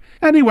that.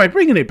 Anyway,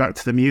 bringing it back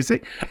to the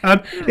music.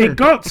 It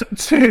got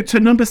to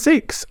number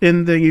 6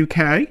 in the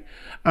UK.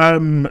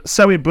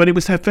 But it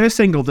was her first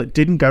single that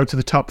didn't go to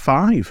the top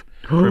 5.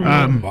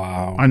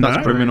 Wow. I know.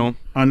 That's criminal.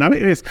 I know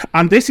it is.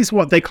 And this is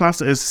what they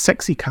class as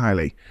sexy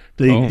Kylie.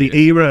 The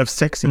era of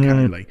sexy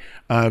Kylie.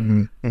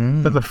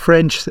 Bit of a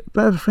French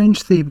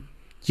theme.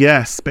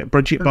 Yes, bit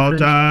Bridget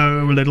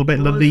Bardot, a little bit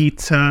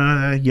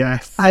Lolita,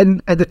 yes.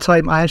 And at the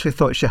time, I actually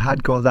thought she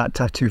had got that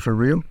tattoo for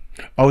real.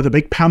 Oh, the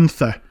big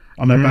panther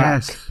on her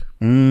back.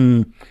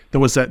 There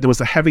was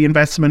a heavy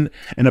investment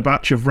in a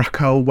batch of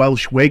Raquel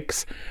Welsh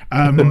wigs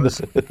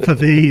for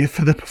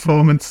the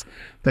performance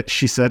that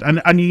she said.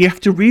 And you have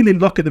to really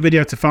look at the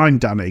video to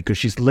find Danny, because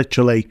she's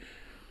literally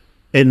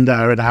in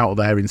there and out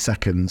there in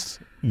seconds.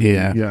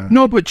 Yeah.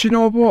 No, but do you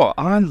know what?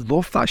 I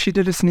love that she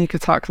did a sneak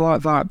attack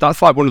like that.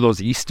 That's like one of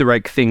those Easter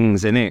egg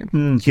things, innit?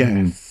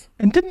 Yes.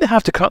 And didn't they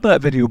have to cut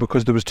that video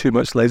because there was too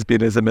much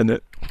lesbianism in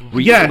it?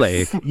 Really?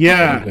 Yes,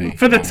 yeah, Really?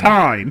 for the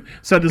time.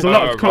 So there's a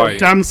lot of right.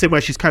 dancing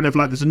where she's kind of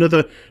like, there's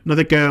another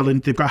girl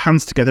and they've got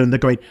hands together and they're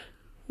going,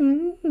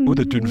 Oh,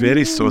 they're doing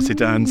very saucy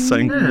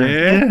dancing.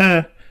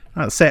 yeah,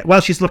 that's it.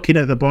 Well, she's looking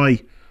at the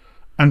boy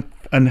and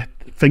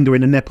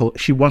fingering a nipple.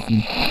 She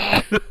wasn't.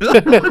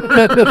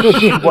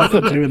 She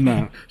wasn't doing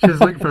that. She's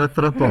looking for a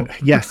throuple.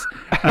 Yes,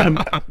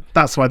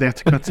 that's why they had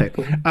to cut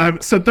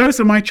it. So those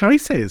are my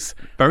choices.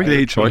 Very Great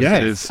good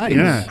choices. choices.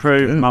 Yeah.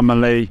 True, Mama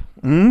Leigh.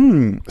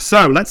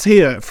 So let's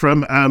hear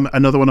from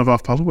another one of our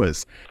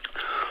followers.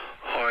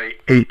 Hi,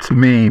 it's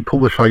me,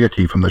 Paul the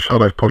Shaggy from the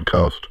Shadows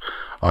podcast.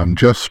 I'm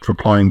just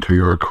replying to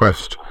your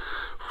request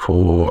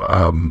for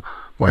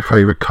my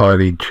favourite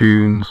Kylie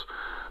tunes.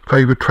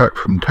 Favourite track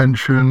from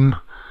Tension,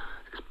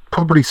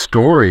 probably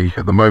Story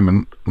at the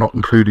moment, not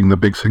including the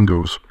big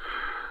singles.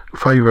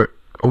 Favourite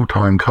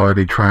all-time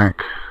Kylie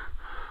track,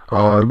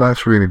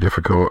 that's really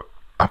difficult.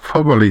 I'd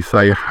probably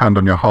say Hand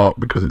on Your Heart,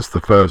 because it's the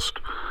first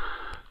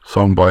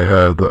song by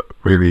her that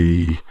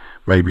really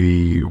made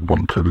me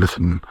want to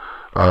listen.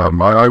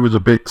 I was a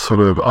bit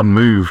sort of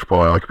unmoved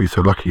by I Could Be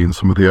So Lucky in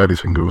some of the early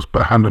singles,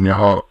 but Hand on Your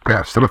Heart,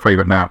 yeah, still a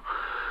favourite now.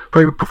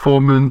 Favourite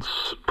performance,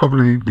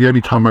 probably the only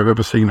time I've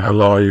ever seen her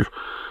live,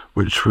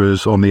 which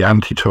was on the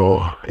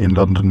Anti-Tour in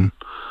London.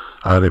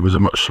 And it was a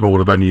much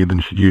smaller venue than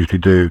she'd usually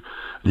do.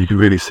 You could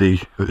really see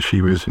that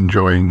she was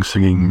enjoying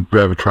singing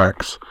rarer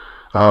tracks.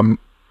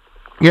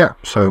 Yeah,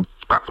 so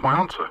that's my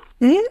answer.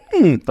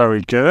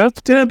 Very good.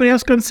 Did anybody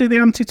else go and see the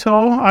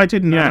Anti-Tour? I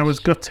didn't. I was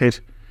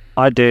gutted.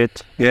 I did.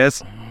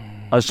 Yes.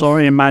 I saw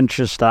it in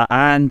Manchester,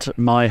 and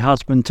my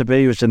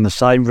husband-to-be was in the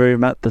same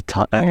room at the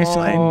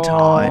same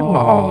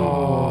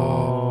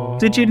time.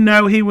 Did you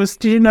know he was?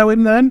 Did you know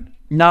him then?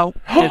 No,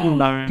 didn't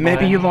know him.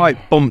 Maybe you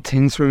like bumped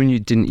into him and you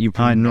didn't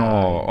I know.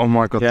 know. Oh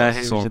my god, Yeah, that's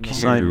he so was in the cute.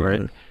 same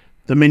room.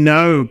 The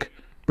Minogue,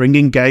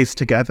 bringing gays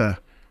together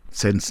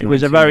since. It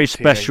was a very 1988.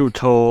 special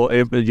tour.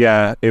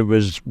 It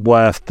was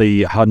worth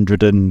the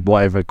 100 and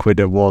whatever quid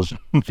it was.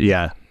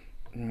 Yeah.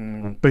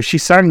 But she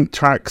sang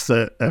tracks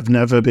that have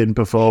never been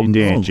performed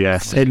She did,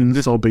 yes.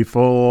 since or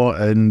before,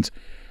 and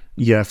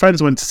yeah,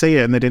 friends went to see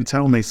it and they didn't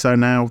tell me. So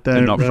now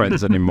They're not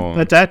friends they're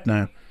anymore. dead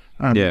now.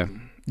 Yeah. The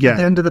Yeah.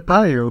 end of the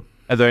patio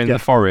Are they in the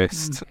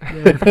forest?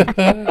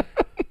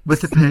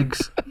 with the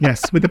pigs.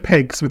 Yes, with the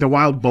pigs, with the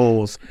wild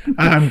boars.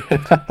 Yes.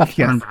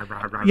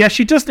 Yeah,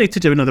 she does need to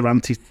do another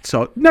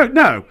anti-tour.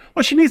 No.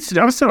 What she needs to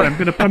do, I'm sorry, I'm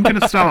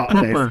gonna start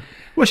this.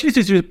 What she needs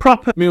to do is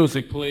proper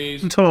Music,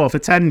 please. tour for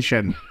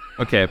Tension.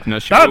 Okay, no,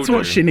 she That's will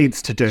what do. she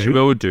needs to do. She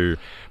will do.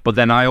 But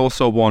then I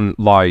also want,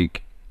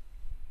 like,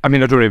 I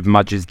mean, I don't know if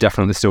Madge is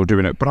definitely still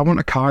doing it, but I want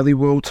a Kylie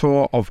World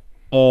Tour of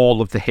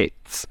all of the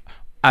hits,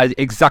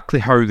 exactly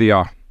how they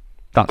are.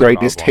 That's what I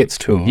Greatest want. hits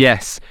tour.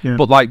 Yes, Yeah.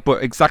 but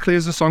exactly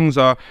as the songs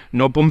are,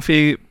 no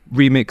bumpy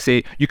remix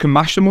it. You can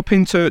mash them up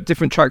into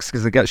different tracks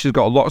because she's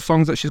got a lot of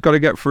songs that she's got to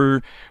get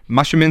through.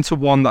 Mash them into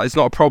one, that is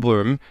not a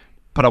problem,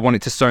 but I want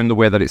it to sound the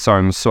way that it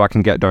sounds so I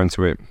can get down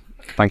to it.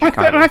 Thank you, I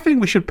Kylie. think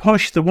we should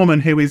push the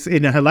woman who is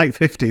in her late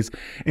 50s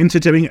into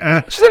doing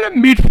a She's in her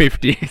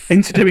mid-50s.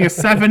 into doing a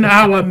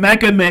 7-hour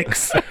mega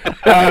mix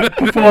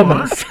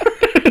performance.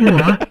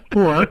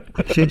 Or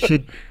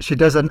she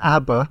does an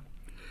ABBA,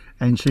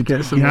 and she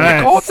gets some.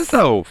 Yes. God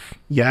herself.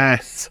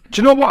 Yes,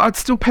 Do you know what? I'd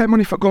still pay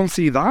money for go and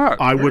see that.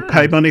 I would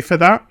pay money for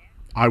that.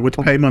 I would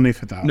pay money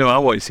for that. No, I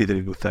want to see the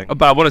real thing.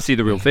 But I want to see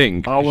the real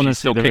thing. I wanna She's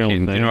see still the real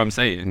kicking, thing. You know what I'm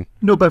saying?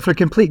 No, but for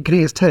complete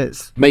greatest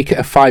hits. Make it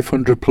a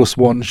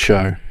 500+1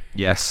 show.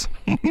 Yes.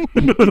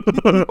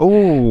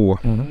 Oh,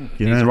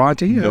 these are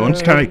ideas.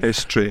 Okay.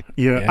 History.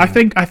 Yeah, I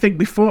think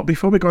before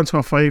we go into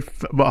our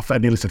I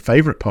nearly said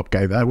favourite pop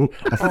gay there. Well,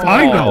 a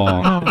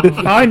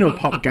final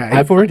pop gay.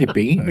 I've already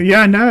been.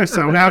 Yeah, no.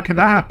 So how can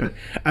that happen?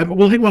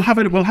 We'll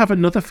have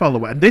another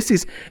follower, and this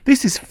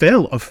is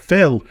Phil of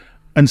Phil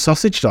and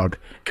Sausage Dog.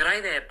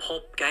 G'day there,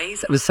 pop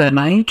gays of a certain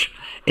age.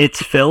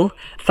 It's Phil.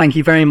 Thank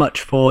you very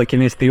much for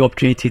giving us the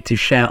opportunity to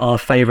share our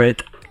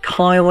favourite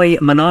Kylie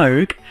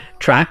Minogue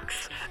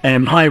tracks.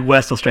 Hi,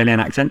 worst Australian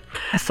accent.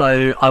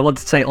 So I want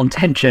to say on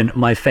Tension,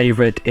 my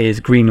favourite is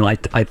Green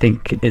Light. I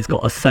think it's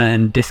got a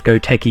certain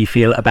discotheque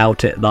feel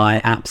about it that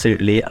I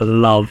absolutely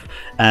love,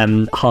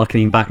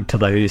 harkening back to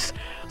those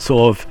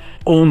sort of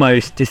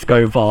almost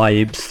disco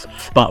vibes,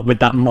 but with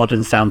that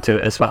modern sound to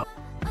it as well.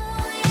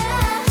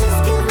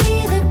 Just give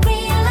me the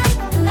green light,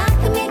 and I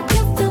can make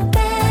you feel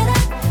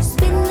better.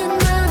 Spinning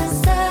round in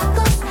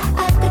circles,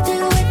 I could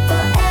do it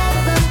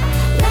forever.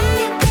 Let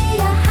me be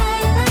your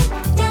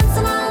highlight,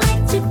 dancing all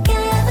night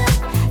together.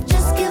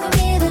 Just give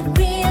me the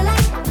green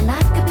light, and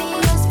I could be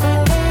yours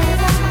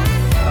forever.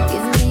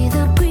 Give me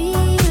the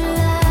green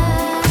light.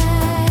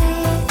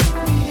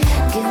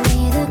 Give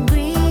me the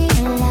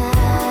green light.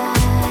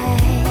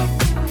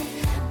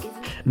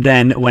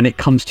 Then when it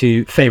comes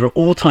to favourite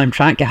all-time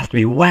track, it has to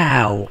be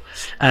Wow.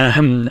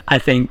 I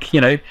think,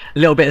 a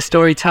little bit of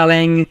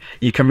storytelling.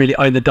 You can really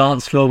own the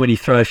dance floor when you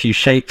throw a few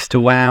shapes to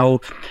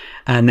Wow.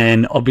 And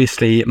then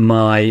obviously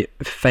my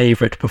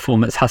favourite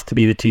performance has to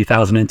be the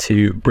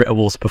 2002 Brit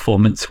Awards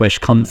performance, where she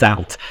comes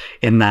out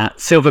in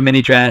that silver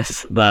mini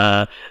dress,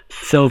 the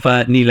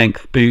silver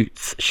knee-length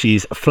boots.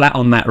 She's flat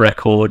on that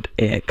record.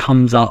 It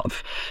comes up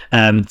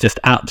just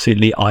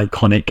absolutely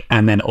iconic.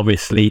 And then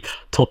obviously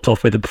topped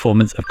off with the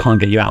performance of Can't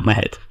Get You Out of My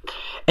Head.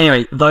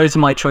 Anyway, those are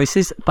my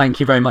choices. Thank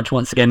you very much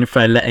once again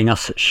for letting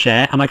us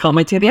share. And I can't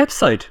wait to hear the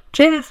episode.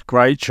 Cheers.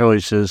 Great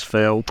choices,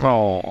 Phil.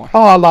 Oh,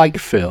 I like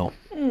Phil.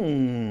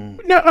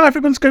 No,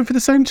 everyone's going for the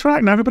same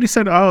track. Now everybody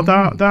said,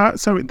 that.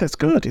 So that's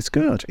good. It's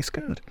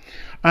good.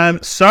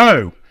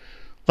 So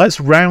let's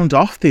round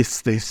off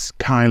this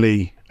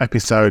Kylie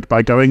episode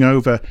by going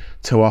over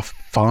to our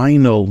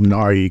final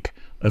Nogue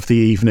of the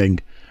evening.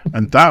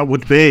 And that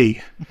would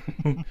be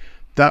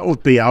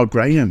Al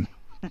Graham.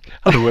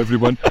 Hello,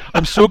 everyone.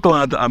 I'm so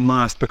glad that I'm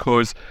last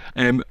because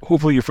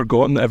hopefully you've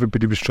forgotten that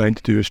everybody was trying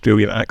to do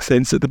Australian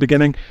accents at the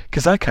beginning,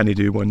 because I can't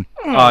do one.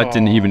 I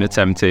didn't even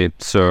attempt it,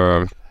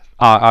 so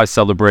I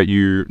celebrate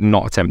you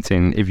not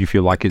attempting if you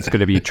feel like it's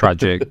going to be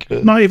tragic.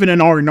 Not even an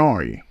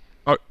honorary.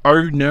 Oh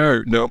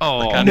no.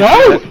 Oh, I can't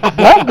No!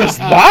 What was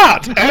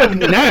that? Oh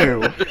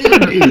no!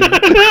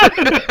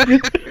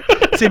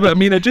 See, but I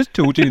mean, I just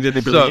told you,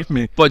 didn't believe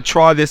me. But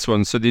try this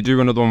one. So they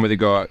do another one where they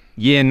go,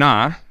 yeah,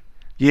 nah.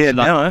 Yeah,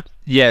 no.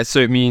 Yeah, so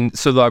it means,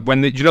 so like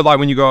when they, like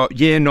when you go,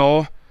 yeah,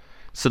 no.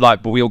 So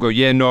like, but we'll go,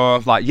 yeah, no.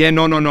 Like, yeah,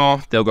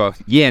 no. They'll go,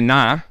 yeah,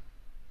 nah.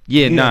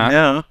 Yeah,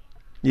 nah.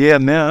 Yeah,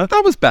 no.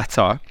 That was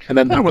better. And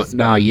then that was,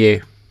 nah, yeah.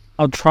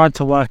 I'm trying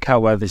to work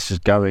out where this is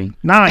going.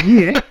 Nah,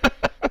 yeah.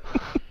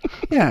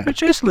 Yeah. We're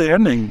just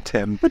learning,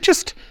 Tim. We're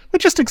just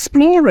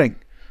exploring,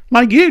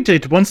 like you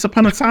did once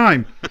upon a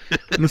time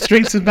in the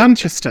streets of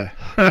Manchester.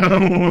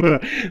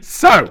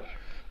 So,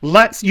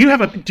 do you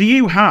have a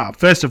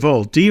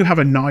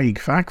Nogue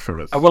fact for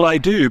us? Well, I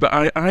do, but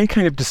I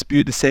kind of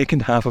dispute the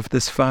second half of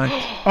this fact.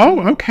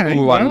 Oh, okay.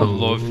 Oh, I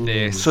love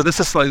this. So this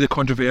is slightly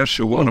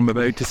controversial, what I'm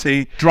about to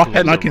say. Drop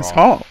it like it's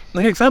hot.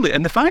 Like, exactly.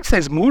 And the fact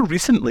says more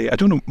recently, I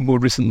don't know more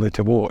recently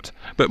to what,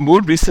 but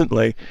more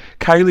recently,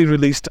 Kylie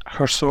released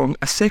her song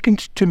A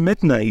Second to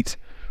Midnight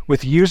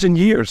with Years and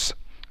Years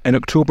in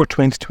October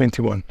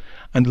 2021.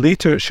 And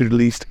later she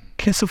released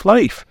Kiss of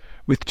Life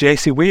with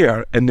Jessie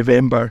Ware in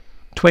November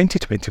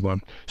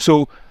 2021.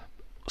 So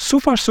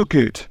far so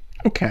good.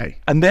 Okay.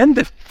 And then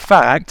the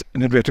fact,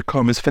 in inverted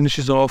commas,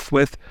 finishes off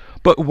with,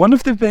 but one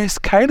of the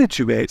best Kylie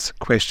duets, ?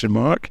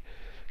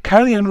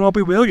 Kylie and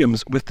Robbie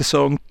Williams with the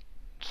song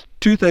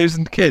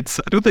 2000 Kids.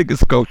 I don't think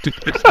it's called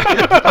 2000 Kids.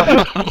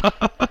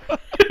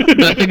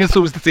 I think it's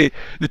supposed to say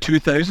the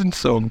 2000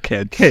 song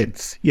Kids.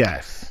 Kids,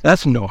 yes.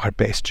 That's not her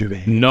best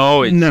duet.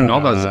 No, it's No.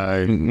 not.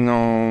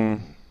 No.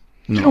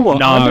 Do you know what?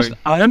 No.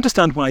 I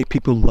understand why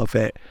people love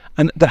it.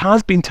 And there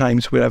has been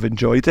times where I've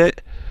enjoyed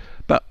it,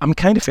 but I'm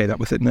kind of fed up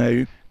with it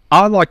now.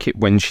 I like it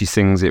when she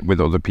sings it with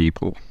other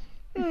people.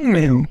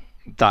 Well,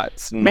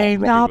 That's not Me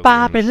no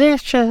Robbie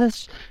Williams.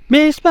 Babylicious,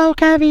 me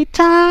smoke every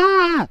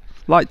time.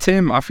 Like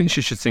Tim, I think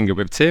she should sing it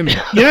with Tim.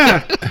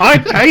 Yeah,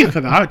 I'd pay for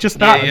that. Just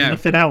that, Yeah. and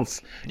nothing else.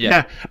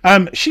 Yeah. I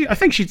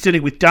think she did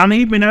it with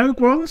Danny Minogue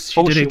once.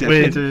 She did it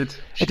with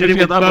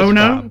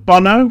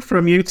Bono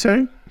from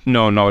U2.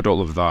 No, I don't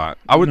love that.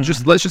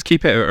 Let's just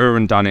keep it at her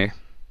and Danny.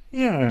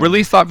 Yeah.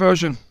 Release that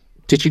version.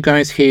 Did you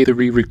guys hear the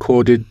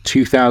re-recorded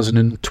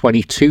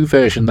 2022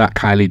 version that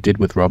Kylie did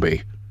with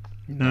Robbie?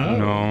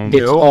 No.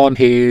 It's on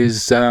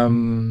his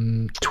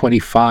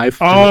 25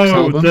 deluxe Oh,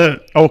 album.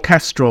 the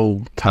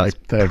orchestral type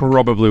thing.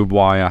 Probably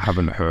why I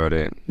haven't heard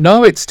it.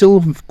 No, it's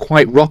still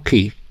quite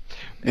rocky.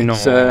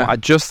 It's,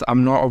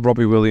 I'm not a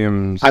Robbie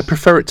Williams. I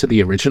prefer it to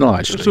the original,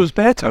 actually. so it's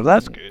better.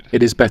 That's good.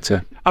 It is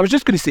better. I was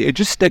just going to say, it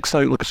just sticks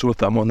out like a sore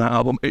thumb on that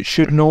album. It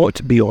should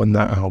not be on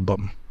that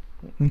album.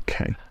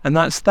 Okay. And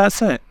that's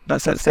it.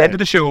 That's it. It's the end of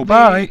the show.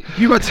 Bye.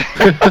 You had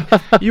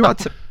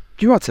to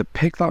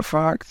pick that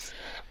fact.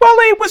 Well,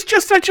 it was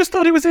just, I just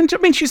thought it was interesting.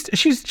 I mean,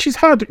 she's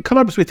had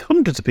collabs with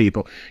hundreds of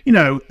people. You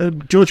know,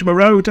 George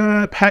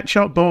Moroder, Pet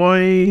Shop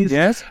Boys.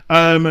 Yes.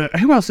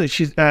 Who else?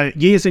 She's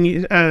Years and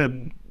Years.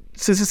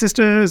 Scissor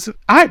Sisters.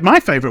 My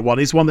favourite one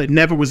is one that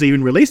never was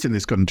even released in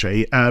this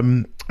country.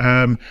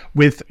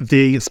 With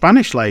the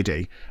Spanish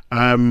lady.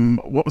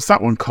 What was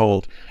that one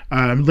called?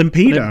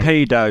 Limpido.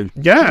 Limpido.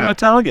 Yeah.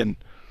 Italian.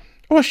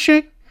 Was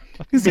she?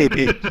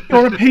 Maybe.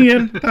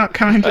 European, that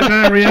kind of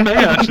area. She may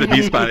actually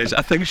be Spanish.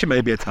 I think she may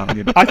be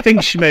Italian. I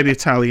think she may be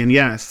Italian.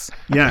 Yes.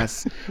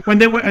 When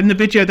they were in the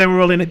video, they were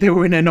all in it. They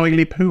were in an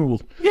oily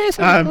pool. Yes,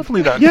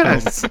 lovely that.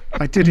 Yes,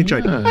 I did enjoy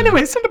it.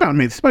 Anyway, it's not about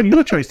me. It's about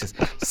your choices.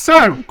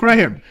 So,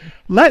 Graham,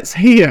 let's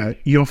hear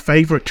your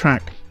favourite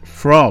track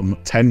from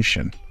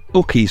Tension.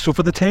 Okay, so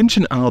for the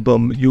Tension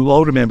album, you'll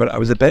all remember I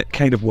was a bit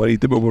kind of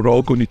worried that we were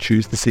all going to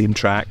choose the same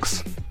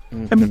tracks.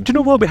 I mean, do you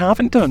know what we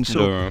haven't done?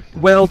 So,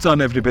 well done,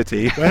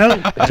 everybody.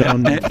 Well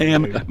done.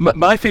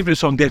 My favourite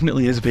song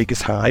definitely is Vegas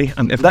High,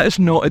 and if that is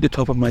not at the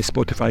top of my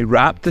Spotify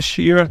Wrapped this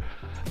year,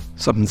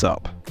 something's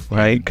up,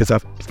 right? Because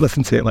I've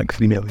listened to it like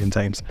 3 million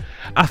times.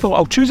 I thought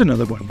I'll choose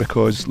another one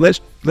because let's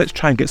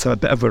try and get a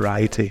bit of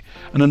variety.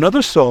 And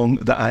another song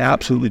that I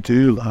absolutely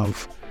do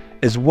love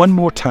is One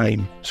More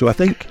Time. So I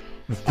think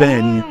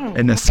Vin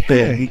in a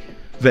spin,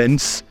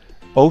 Vince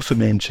also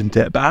mentioned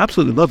it, but I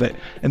absolutely love it.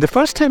 And the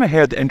first time I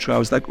heard the intro, I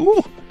was like,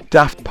 "Oh,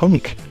 Daft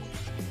Punk."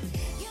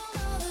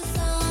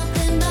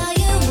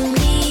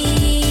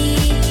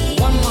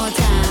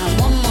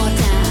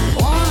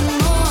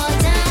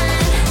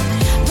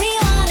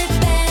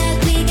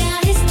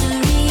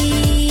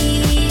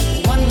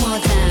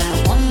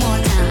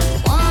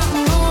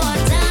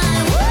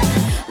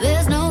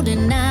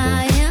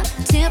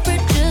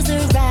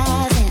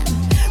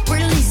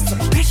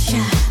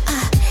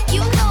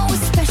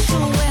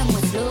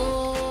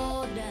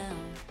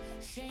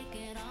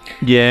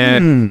 Yeah.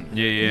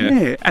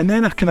 And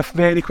then I kind of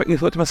very quickly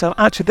thought to myself,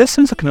 actually, this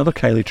sounds like another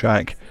Kylie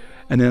track.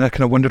 And then I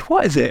kind of wondered,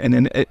 what is it? And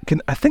then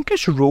I think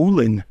it's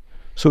Rolling.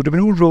 So do we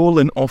know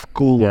Rolling off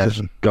Gold? Yes,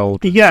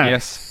 Gold.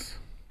 Yes.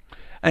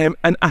 And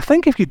I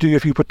think if you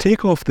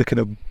take off the kind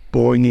of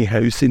boingy,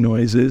 housey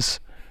noises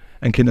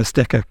and kind of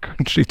stick a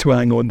country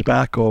twang on the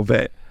back of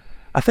it,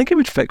 I think it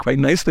would fit quite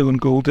nicely on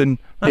Golden.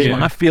 That's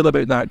what I feel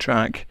about that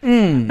track.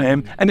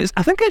 And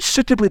I think it's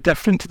suitably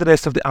different to the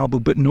rest of the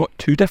album, but not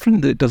too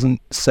different that it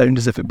doesn't sound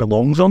as if it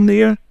belongs on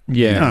there.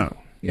 Yeah. Oh.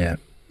 Yeah.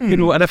 You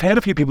know, and I've heard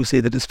a few people say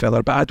that it's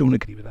filler, but I don't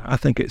agree with that. I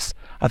think it's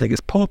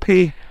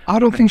poppy. I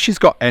don't think she's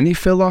got any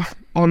filler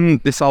on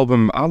this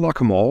album. I like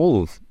them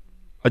all.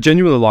 I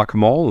genuinely like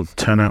them all.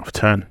 10 out of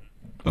 10.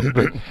 Do you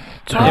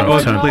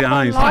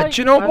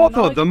know what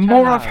though? The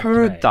more I've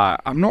heard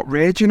that, I'm not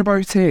raging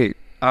about it.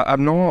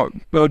 I'm not.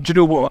 Well, do you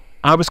know what?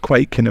 I was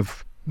quite kind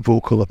of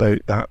vocal about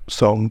that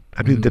song.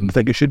 I really didn't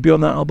think it should be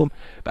on that album.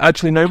 But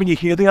actually now when you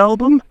hear the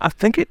album, I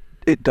think it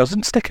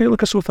doesn't stick out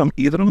like a sore thumb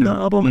either on that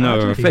album. It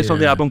actually fits on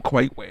the album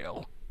quite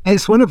well.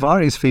 It's one of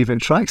Ari's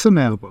favourite tracks on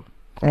the album.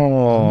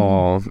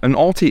 Oh, and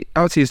Artie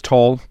is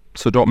tall,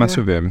 so don't mess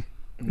with him.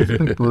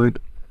 Big boy.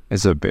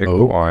 It's a big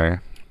boy.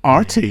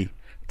 Artie,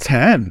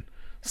 10.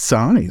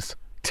 Size,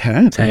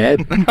 10.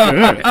 10.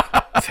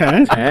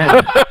 10. 10.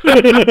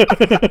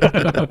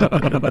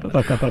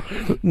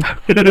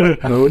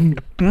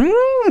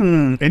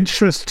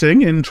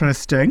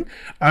 Interesting.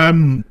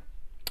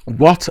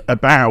 What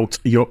about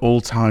your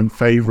all-time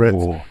favourite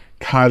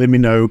Kylie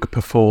Minogue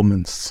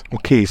performance?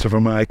 Okay, so for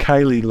my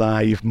Kylie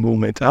live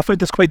moment, I found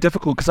this quite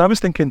difficult because I was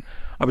thinking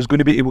I was going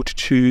to be able to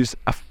choose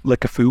a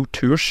full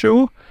tour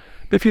show.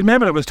 But if you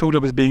remember, I was told I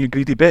was being a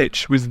greedy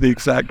bitch was the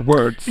exact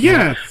words.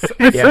 Yes.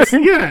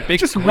 Yeah. Big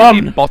Just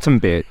greedy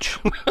bottom bitch.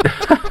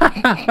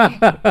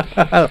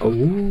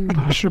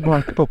 That's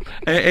remarkable.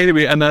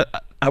 Anyway, and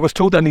I was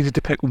told I needed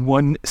to pick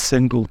one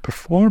single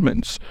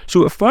performance.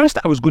 So at first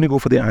I was going to go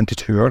for the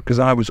Anti-Tour because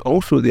I was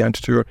also at the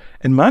Anti-Tour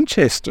in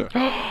Manchester.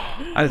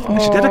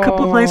 And she did a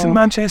couple of nights in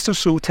Manchester,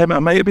 so Tim, I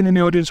might have been in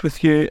the audience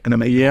with you, and I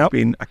might have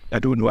been, I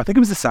don't know, I think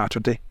it was a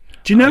Saturday.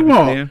 Do you know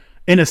what? There.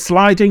 In a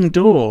sliding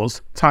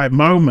doors type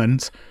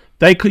moment,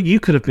 you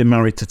could have been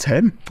married to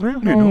Tim.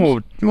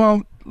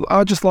 Well,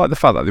 I just like the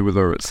fact that they were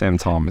there at the same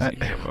time as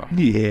each other.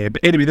 Yeah,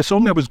 but anyway, the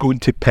song I was going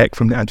to pick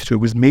from the Anti-Tour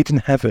was Made in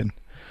Heaven,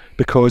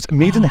 because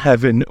Made in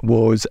Heaven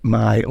was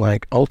my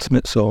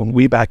ultimate song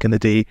way back in the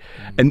day,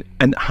 and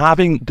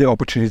having the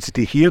opportunity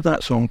to hear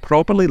that song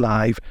properly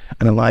live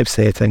in a live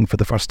setting for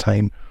the first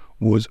time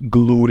was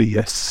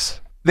glorious.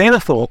 Then I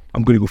thought,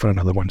 I'm going to go for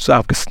another one. So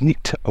I've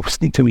sneaked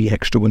a wee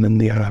extra one in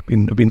there. I've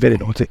been very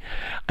naughty.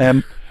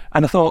 And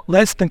I thought,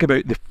 let's think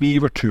about the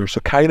Fever Tour.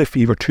 So Kylie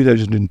Fever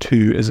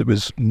 2002, as it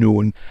was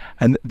known.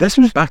 And this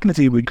was back in the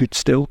day when you could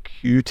still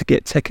queue to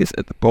get tickets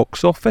at the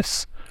box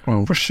office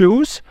for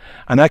shows.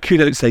 And I queued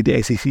outside the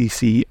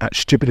SECC at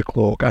stupid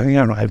o'clock. I think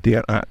I arrived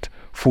there at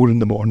 4 in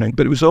the morning.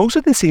 But it was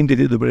also the same day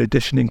that they were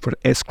auditioning for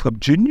S Club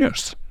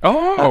Juniors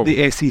at the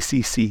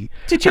SECC.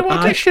 Did you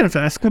audition for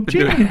S Club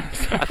Juniors?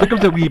 I think I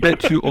was a wee bit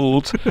too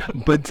old,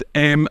 but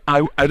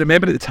I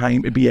remember at the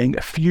time being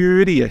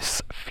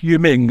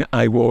fuming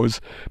I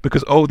was,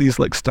 because all these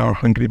like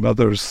star-hungry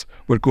mothers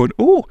were going,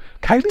 oh,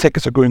 Kylie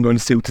tickets are going on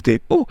sale today.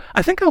 Oh,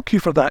 I think I'll queue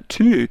for that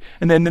too.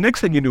 And then the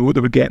next thing you know,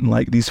 they were getting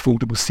like these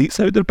foldable seats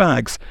out their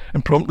bags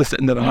and promptly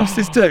sitting their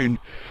asses down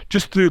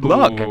just through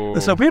luck. I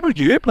said, where were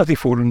you at bloody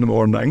 4 in the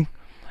morning?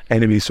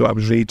 Anyway, so I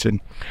was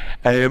raging.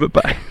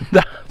 But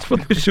that's for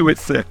the show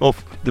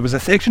itself. There was a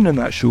section in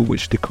that show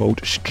which they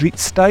called Street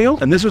Style,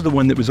 and this was the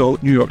one that was all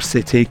New York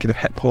City, kind of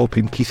hip-hop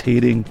and Keith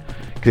Haring,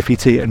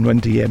 graffiti and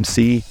Run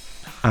DMC.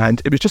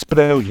 And it was just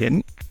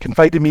brilliant.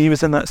 Confide in Me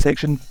was in that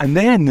section. And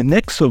then the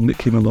next song that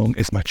came along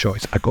is my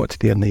choice. I got to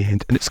there in the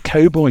end, and it's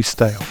Cowboy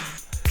Style.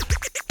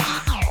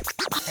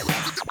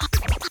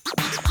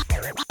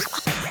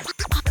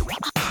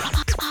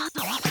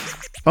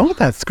 Oh,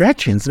 that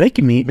scratching's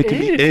making me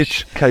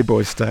itch.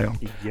 Cowboy Style.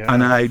 Yeah.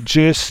 And I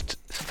just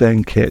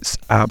think it's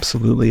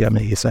absolutely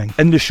amazing.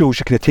 In the show,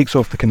 she kind of takes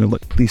off the kind of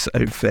like police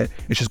outfit,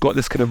 and she's got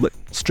this kind of like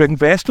string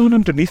vest on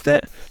underneath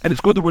it, and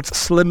it's got the words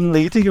Slim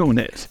Lady on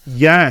it.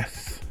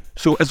 Yes.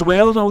 So as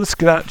well as all the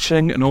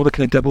scratching and all the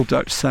kind of double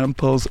Dutch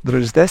samples, there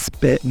is this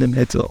bit in the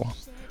middle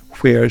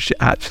where she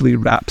actually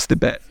raps the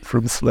bit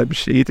from Slim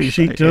Shady.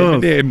 She by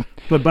does. Eminem.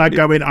 But by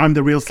going, I'm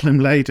the real Slim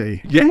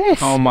Lady. Yes.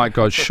 Oh my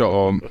God, shut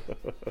up.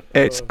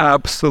 It's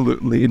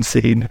absolutely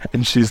insane.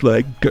 And she's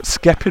like got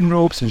skipping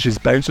ropes and she's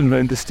bouncing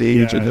around the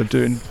stage and they're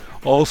doing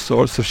all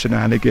sorts of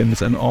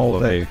shenanigans and all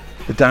of it.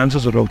 The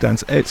dancers are all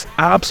dancing. It's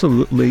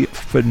absolutely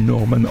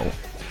phenomenal.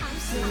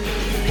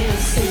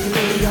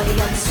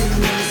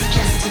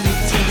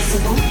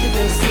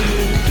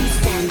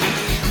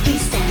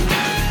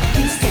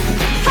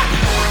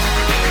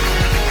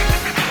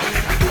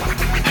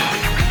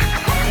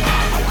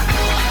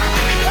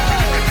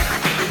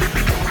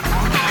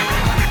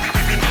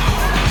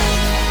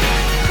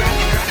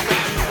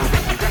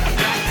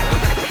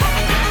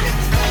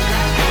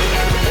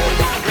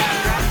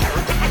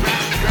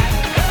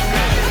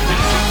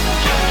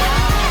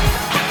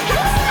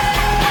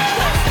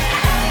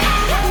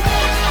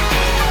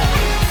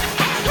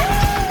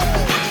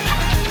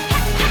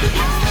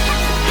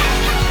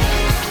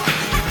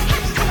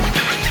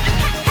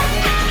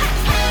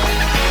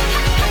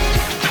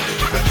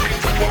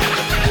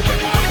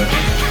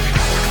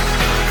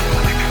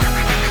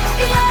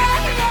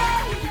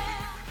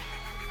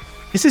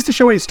 Is this the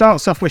show where it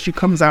starts off where she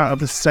comes out of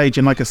the stage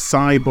in like a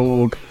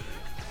cyborg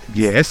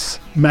Yes.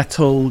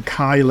 metal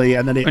Kylie,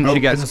 and then it And she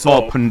opens gets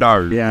up? up and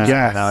down. Yeah,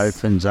 Yes. it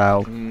opens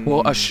out.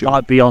 What a show.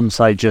 Like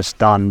Beyonce just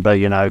done, but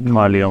you know,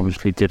 Kylie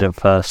obviously did it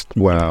first.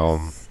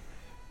 Well,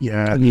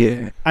 Yeah.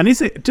 Yeah. And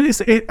is it,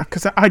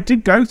 because I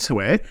did go to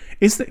it,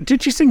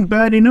 did she sing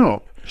Burning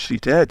Up? She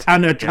did.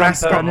 And her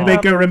dress got Burning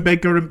bigger and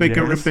bigger and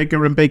bigger Yes. and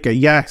bigger and bigger.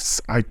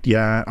 Yes.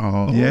 Yes. I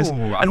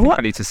And think what-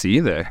 I need to see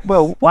this.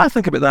 Well, what I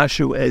think about that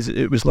show is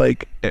it was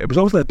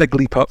always like a big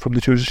leap up from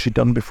the tours she'd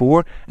done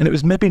before, and it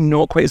was maybe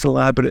not quite as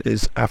elaborate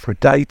as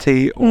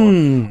Aphrodite or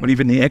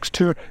even the X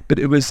tour, but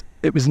it was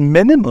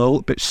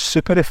minimal but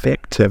super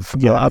effective.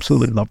 Yes. I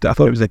absolutely loved it. I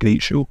thought it was a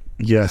great show.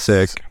 Yes.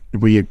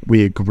 We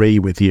agree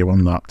with you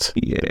on that.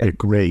 Yeah. I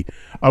agree.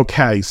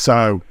 Okay,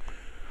 so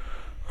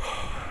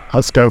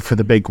let's go for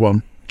the big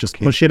one. Just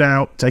push it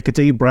out. Take a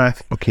deep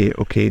breath. Okay.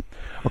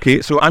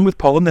 So I'm with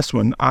Paul on this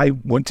one. I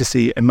want to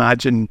say,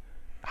 imagine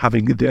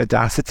having the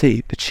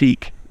audacity, the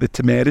cheek, the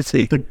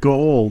temerity. The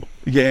gall.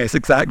 Yes,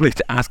 exactly.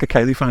 To ask a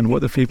Kylie fan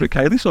what their favourite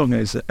Kylie song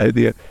is out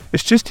there.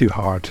 It's just too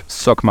hard.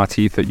 Suck my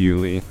teeth at you,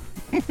 Leigh.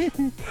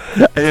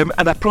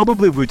 And I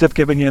probably would have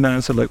given you an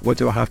answer like, what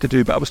do I have to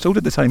do? But I was told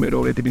at the time it had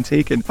already been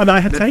taken. And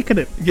I had taken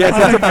it. Yes,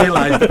 I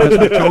realised the person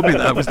who told me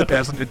that was the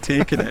person who'd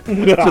taken it.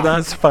 So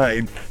that's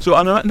fine. So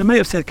and I might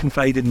have said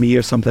Confide in Me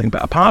or something,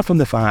 but apart from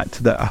the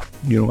fact that I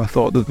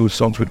thought that those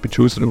songs would be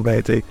chosen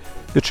already,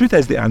 the truth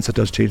is the answer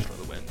does change for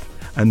the wind.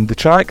 And the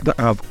track that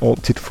I've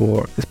opted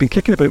for has been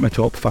kicking about my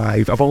top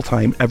 5 of all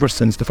time ever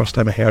since the first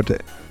time I heard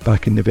it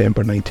back in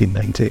November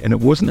 1990. And it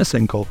wasn't a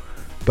single,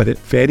 but it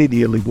very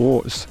nearly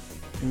was.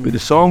 But the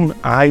song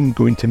I'm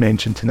going to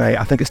mention tonight,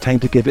 I think it's time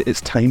to give it its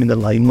time in the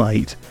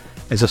limelight,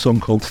 is a song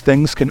called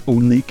Things Can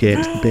Only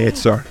Get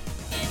Better.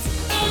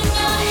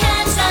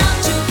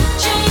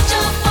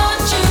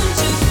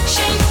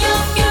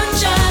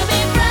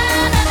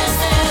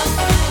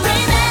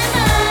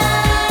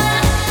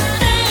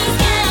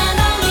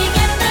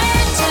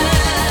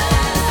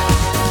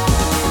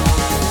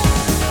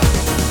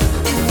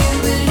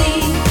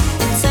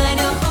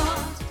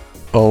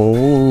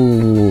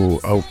 Oh,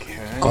 okay.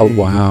 Oh,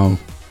 wow.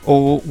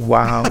 Oh,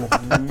 wow.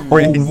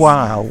 Oh,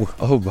 wow.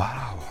 Oh,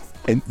 wow.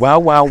 And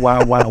wow.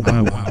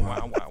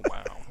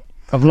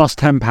 I've lost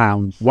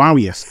 £10. Wow,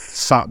 you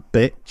sot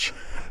bitch.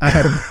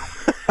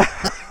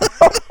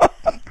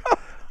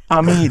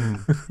 I mean,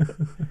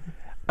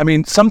 I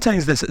mean,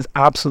 sometimes this is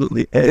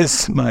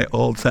my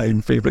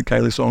all-time favourite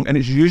Kylie song, and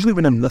it's usually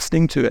when I'm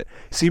listening to it.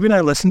 See, when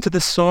I listen to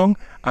this song,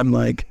 I'm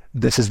like,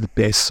 this is the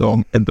best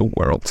song in the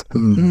world.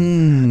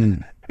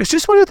 It's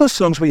just one of those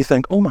songs where you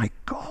think, oh my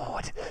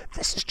God,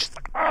 this is just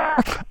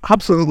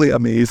absolutely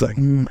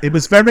amazing. It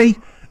was very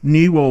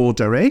New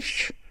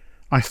Order-ish,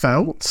 I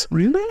felt.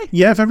 Really?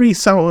 Yeah, very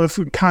sort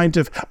of kind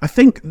of... I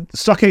think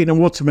Stockade and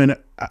Waterman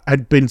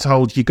had been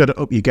told, you got to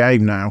up your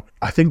game now.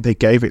 I think they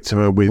gave it to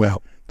her with,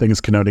 things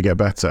can only get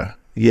better.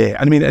 Yeah,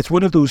 and I mean, it's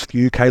one of those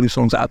few Kylie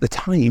songs at the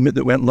time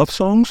that weren't love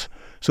songs.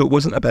 So it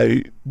wasn't about,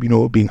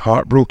 being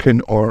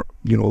heartbroken or,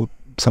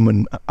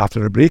 someone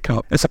after a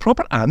breakup. It's a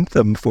proper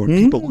anthem for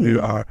people who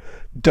are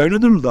down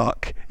on their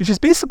luck. And she's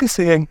basically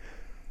saying,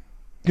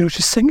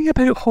 she's singing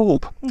about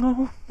hope.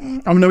 Oh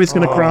no, he's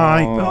going to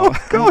cry. Oh,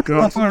 God.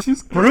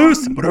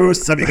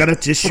 Bruce, have you got a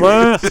tissue?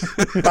 And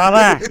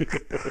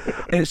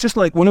it's just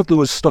like one of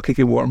those Stockade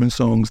and Waterman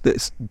songs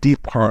that's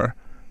deeper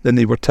than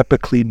they were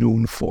typically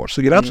known for.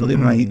 So you're absolutely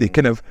right. They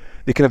kind of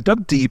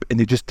dug deep, and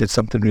they just did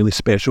something really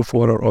special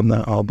for her on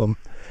that album.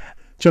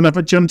 Do you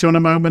want a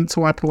moment to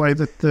wipe away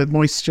the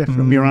moisture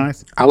from your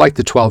eyes? I like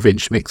the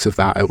 12-inch mix of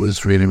that. It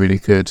was really, really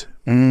good.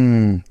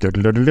 Yeah.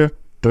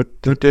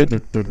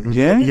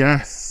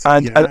 Yes.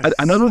 And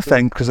another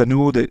thing, because I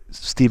know that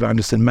Steve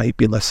Anderson might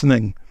be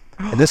listening,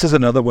 and this is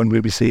another one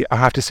where I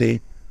have to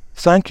say,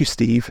 thank you,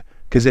 Steve,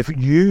 because if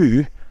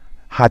you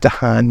had a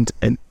hand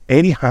in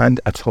any hand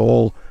at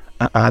all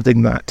at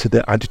adding that to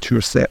the Add to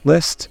Your set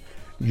list,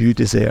 you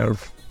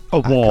deserve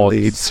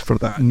accolades for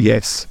that.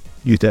 Yes,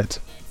 you did.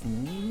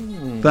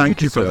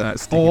 Thank you for that,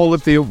 Steve. All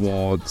of the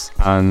awards,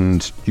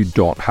 and you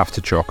don't have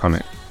to choke on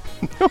it.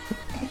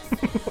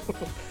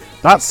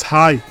 That's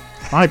high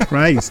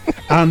praise.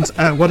 And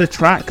what a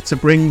track to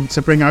bring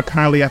our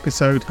Kylie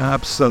episode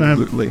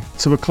absolutely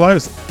to a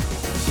close. If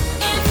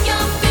you're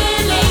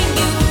feeling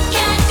you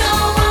can't go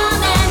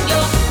on and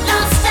you're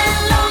lost and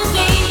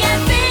lonely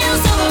and feel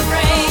so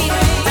afraid,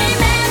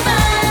 remember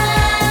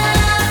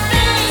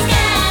things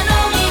can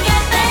only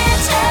get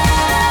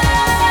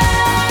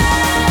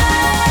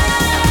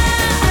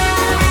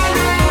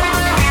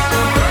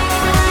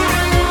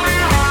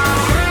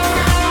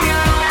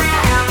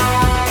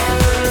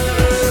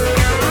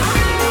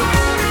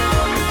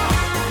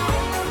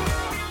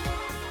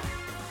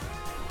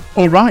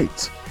All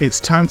right,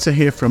 it's time to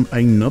hear from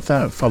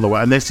another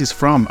follower, and this is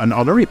from an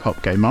honorary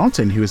pop gay,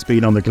 Martin, who has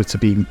been on the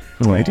Glitterbeam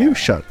radio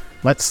show.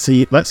 Let's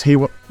hear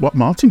what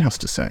Martin has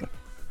to say.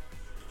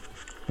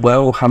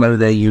 Well, hello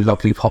there, you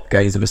lovely pop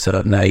gays of a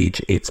certain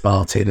age. It's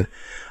Martin.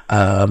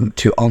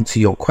 To answer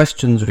your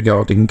questions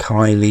regarding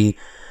Kylie,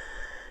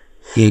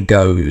 here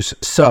goes.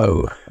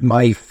 So,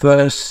 my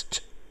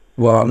first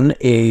one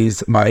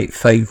is my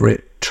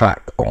favourite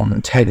track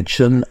on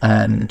Tension,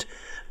 and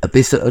at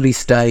this early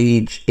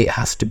stage, it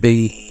has to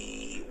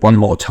be One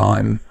More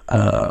Time.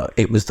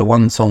 It was the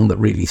one song that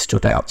really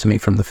stood out to me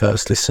from the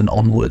first listen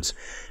onwards.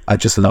 I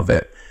just love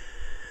it.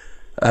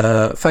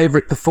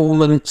 Favourite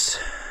performance?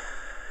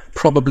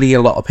 Probably a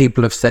lot of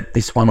people have said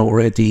this one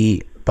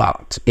already,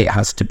 but it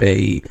has to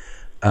be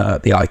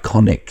the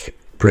iconic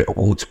Brit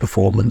Awards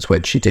performance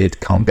when she did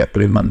Can't Get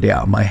Blue Monday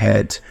Out of My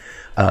Head.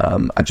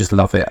 I just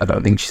love it. I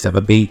don't think she's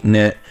ever beaten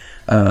it.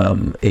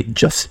 It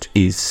just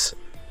is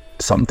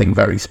something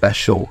very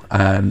special,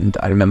 and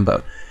I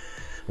remember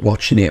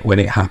watching it when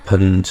it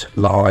happened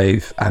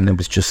live, and it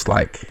was just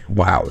like,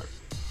 wow.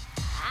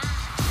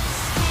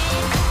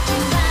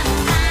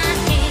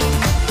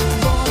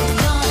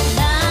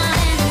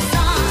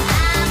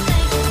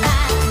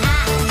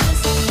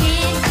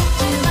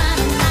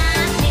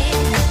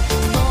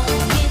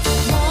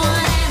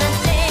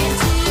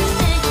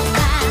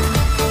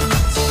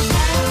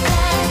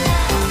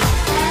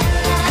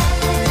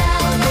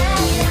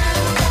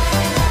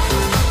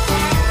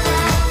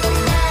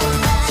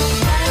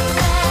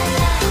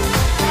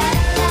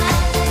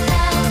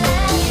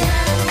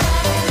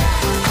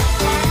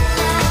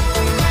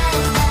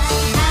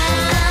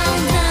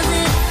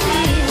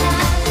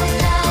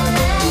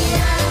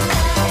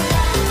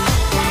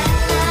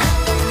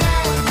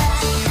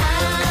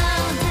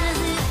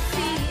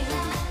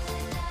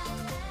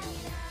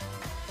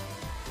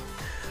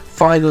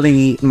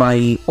 Finally,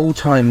 my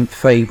all-time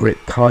favourite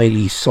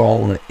Kylie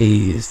song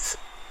is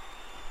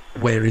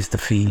Where Is the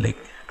Feeling,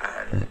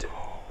 and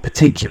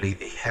particularly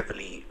the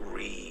heavily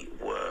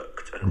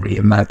reworked and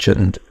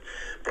reimagined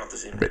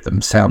Brothers in Rhythm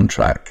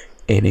soundtrack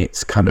in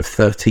its kind of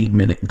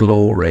 13-minute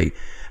glory.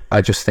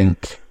 I just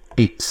think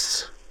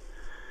it's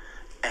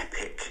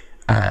epic,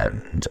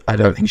 and I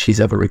don't think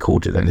she's ever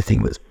recorded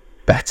anything that's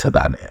better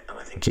than it, and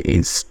I think it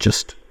is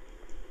just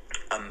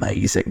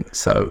amazing.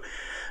 So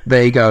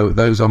there you go.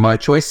 Those are my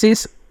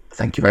choices.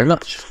 Thank you very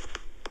much.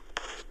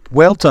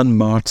 Well done,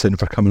 Martin,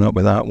 for coming up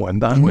with that one.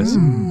 That was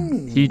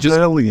He just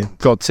brilliant.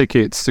 got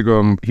tickets to go,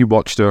 and he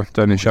watched her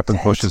down in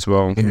Shepherd Bush as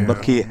well.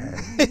 Lucky.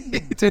 He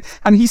did.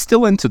 And he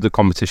still entered the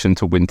competition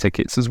to win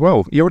tickets as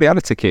well. He already had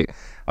a ticket.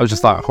 I was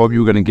just like, I hope you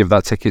were going to give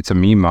that ticket to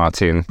me,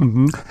 Martin.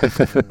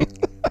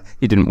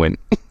 He didn't win.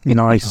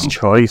 Nice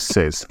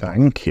choices.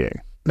 Thank you.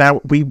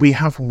 Now, we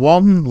have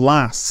one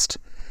last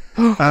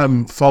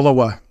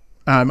follower.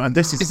 And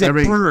this is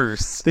very...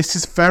 Bruce? This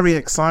is very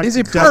exciting. Is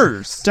it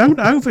Bruce?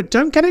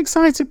 Don't get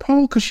excited,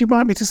 Paul, because you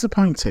might be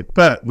disappointed.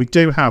 But we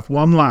do have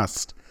one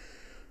last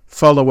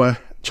follower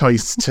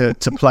choice to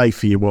play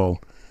for you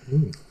all.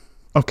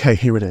 Okay,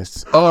 here it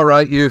is. All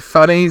right, you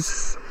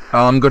funnies.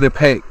 I'm going to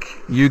pick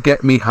You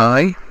Get Me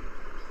High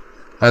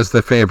as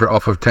the favourite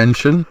off of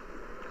Tension,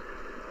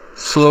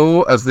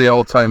 Slow as the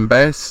all-time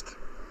best,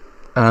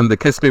 and the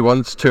Kiss Me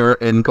Once tour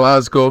in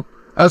Glasgow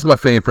as my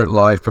favourite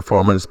live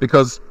performance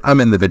because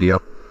I'm in the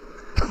video.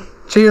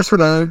 Cheers for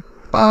now.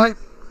 Bye.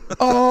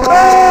 Oh,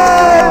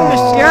 that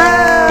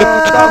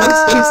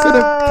was just the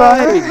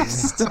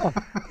best.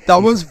 That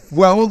was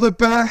the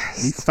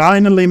best. He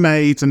finally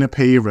made an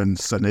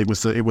appearance, and it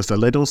was a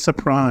little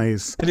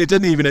surprise. And he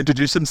didn't even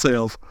introduce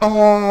himself.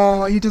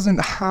 Oh, he doesn't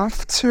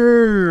have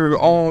to.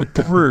 Oh,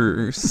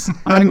 Bruce.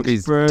 I think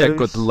he's dead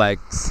good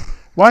legs.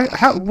 Why?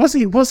 How was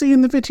he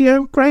in the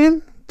video,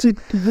 Graham?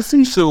 Was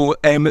he? So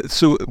when we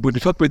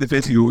talk about the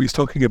video, he's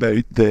talking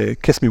about the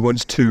Kiss Me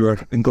Once tour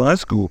in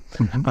Glasgow,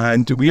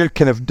 and we are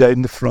kind of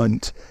down the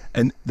front,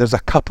 and there's a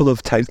couple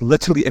of times,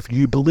 literally, if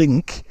you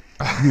blink,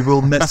 you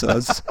will miss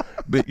us,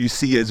 but you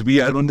see us. We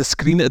are on the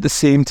screen at the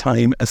same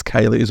time as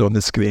Kylie is on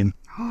the screen.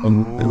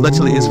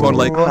 Literally, it's for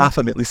like half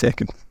a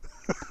millisecond.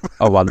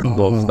 Oh, I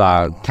love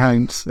that.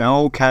 Counts.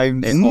 All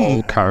counts. It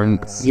all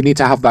counts. You need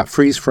to have that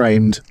freeze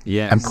framed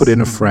Yes. and put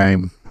in a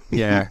frame.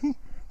 Yeah.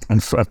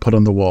 And put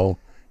on the wall.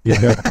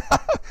 Yeah.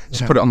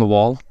 Just put it on the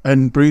wall.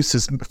 And Bruce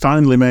has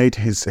finally made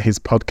his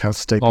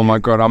podcast debut. Oh my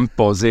God, I'm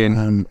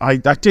buzzing. I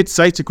did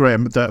say to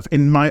Graham that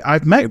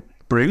I've met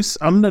Bruce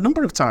on a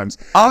number of times.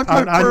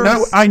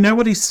 I know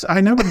what he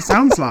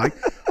sounds like.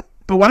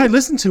 But when I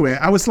listened to it,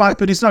 I was like,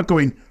 but he's not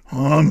going,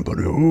 I'm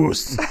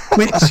Bruce.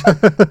 Which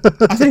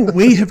I think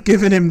we have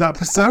given him that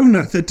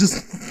persona that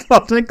does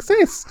not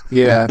exist.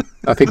 Yeah,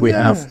 I think we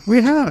have.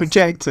 We have.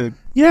 Projected.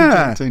 Yeah.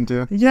 Projecting,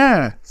 dear.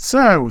 Yeah.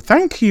 So,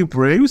 thank you,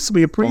 Bruce.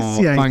 We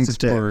appreciate thanks, it.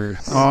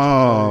 Bruce.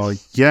 Oh,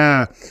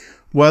 yeah.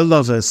 Well,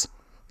 lovers,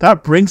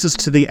 that brings us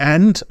to the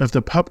end of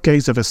the Pop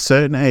Gays of a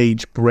Certain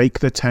Age Break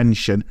the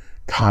Tension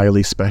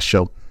Kylie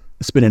special.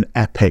 It's been an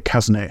epic,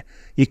 hasn't it?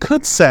 You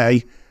could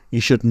say you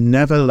should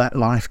never let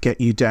life get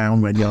you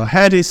down when your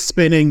head is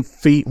spinning,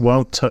 feet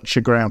won't touch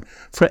the ground.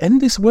 For in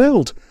this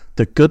world,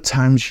 the good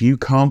times you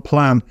can't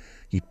plan,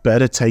 you'd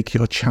better take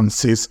your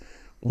chances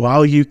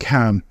while you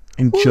can.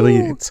 Enjoy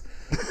it.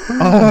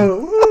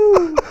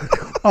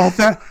 Are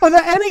there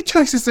any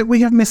choices that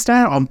we have missed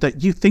out on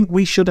that you think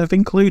we should have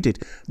included?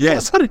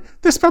 Yes.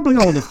 There's probably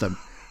all of them.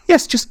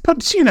 Yes, just put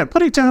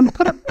it down.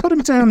 Put them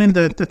down in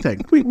the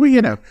thing. We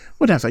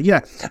whatever.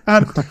 Yeah.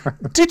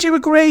 Did you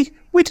agree?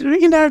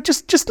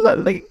 Just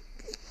like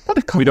put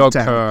a comment We don't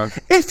down. care.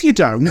 If you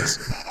don't,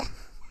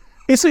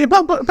 it's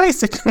but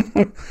basically,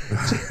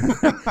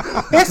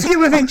 if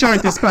you have enjoyed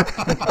this,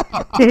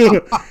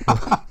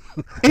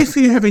 if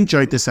you have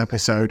enjoyed this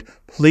episode,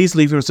 please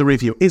leave us a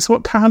review. It's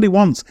what Kylie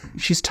wants.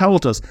 She's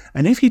told us,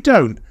 and if you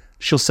don't,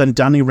 she'll send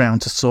Danny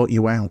round to sort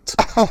you out.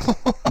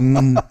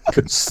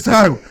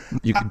 So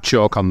You could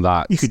choke on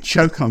that. you could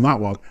choke on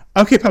that one.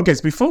 Okay,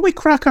 Popgays, before we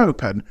crack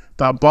open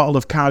that bottle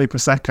of Kylie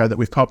Prosecco that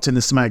we've popped in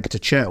the smeg to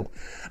chill,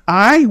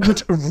 I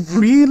would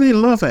really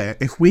love it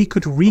if we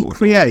could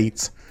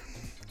recreate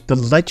the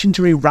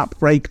legendary rap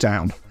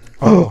breakdown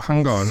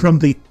hang on. from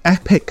the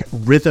epic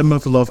Rhythm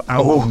of Love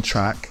album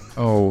track.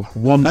 Oh,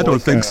 One I Boy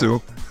don't think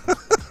Girl. so.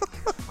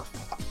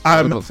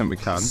 I don't think we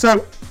can.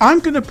 So I'm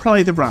going to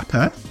play the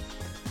rapper,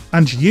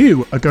 and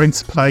you are going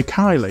to play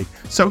Kylie.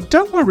 So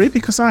don't worry,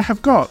 because I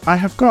have got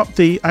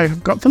the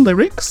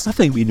lyrics. I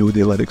think we know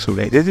the lyrics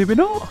already, do we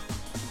not?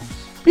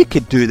 We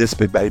could do this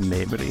by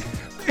memory.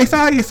 If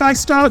I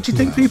start, do you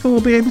think people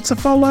will be able to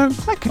follow?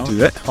 I could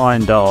do it.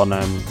 Find on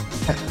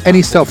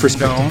Any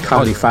self-respecting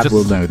Kylie fan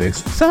will know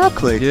this.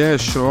 Exactly. Yeah,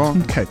 sure.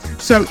 Okay.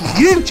 So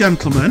you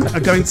gentlemen are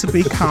going to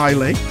be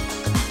Kylie.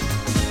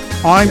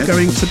 I'm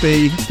going to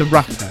be the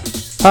rapper.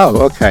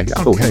 Oh, okay.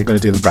 I thought we were going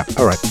to do the rap.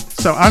 All right.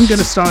 So I'm going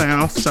to start it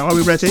off. So are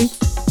we ready?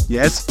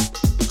 Yes.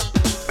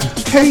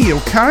 Hey, yo,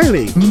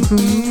 Kylie.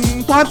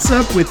 What's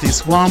up with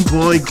this one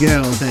boy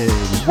girl thing?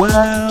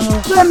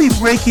 Well, let me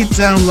break it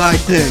down like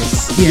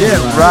this. Yeah,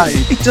 right.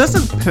 It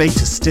doesn't play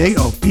to stay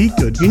or be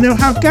good. You know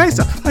how guys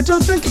are. I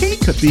don't think he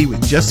could be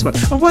with just one.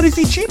 Or what if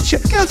he cheats you?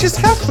 Girl, just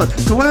have fun.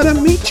 Go out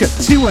and meet you.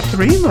 2 or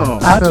 3 more.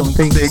 I don't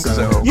think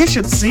so. You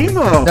should see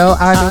more. No,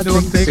 I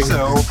don't think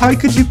so. How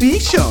could you be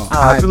sure?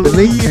 I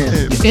believe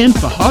him. You're in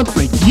for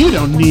heartbreak. You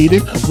don't need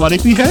it. What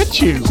if he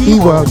hurt you? He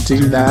won't do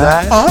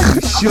that. Are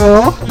you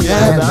sure?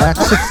 Yeah,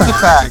 that's a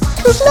fact.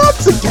 There's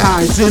lots of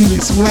guys in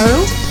this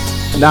world.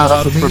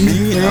 Not for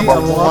me, I'm a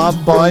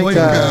one boy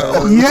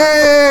girl.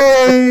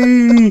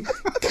 Yay!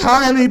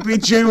 Kylie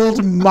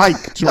Bejeweled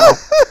mic drop.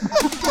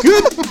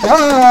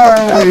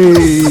 Goodbye!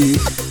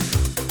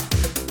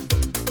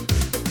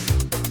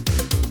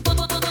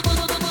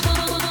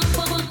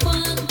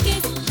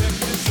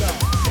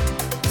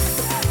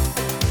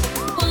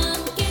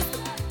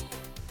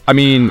 I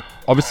mean,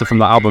 obviously from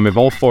that album, if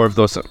all 4 of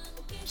those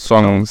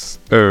songs.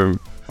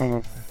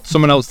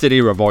 Someone else did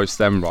hear a voice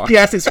then, right?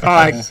 Yes, it's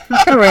fine.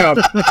 Carry on.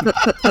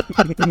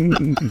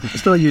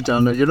 It's not you,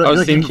 Daniel. You're I not was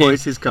making thinking,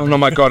 voices coming. oh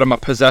my god, am I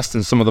possessed?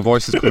 And some of the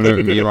voices coming out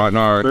of me right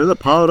now. Where the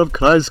power of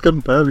Christ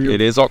compel you.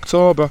 It is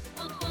October.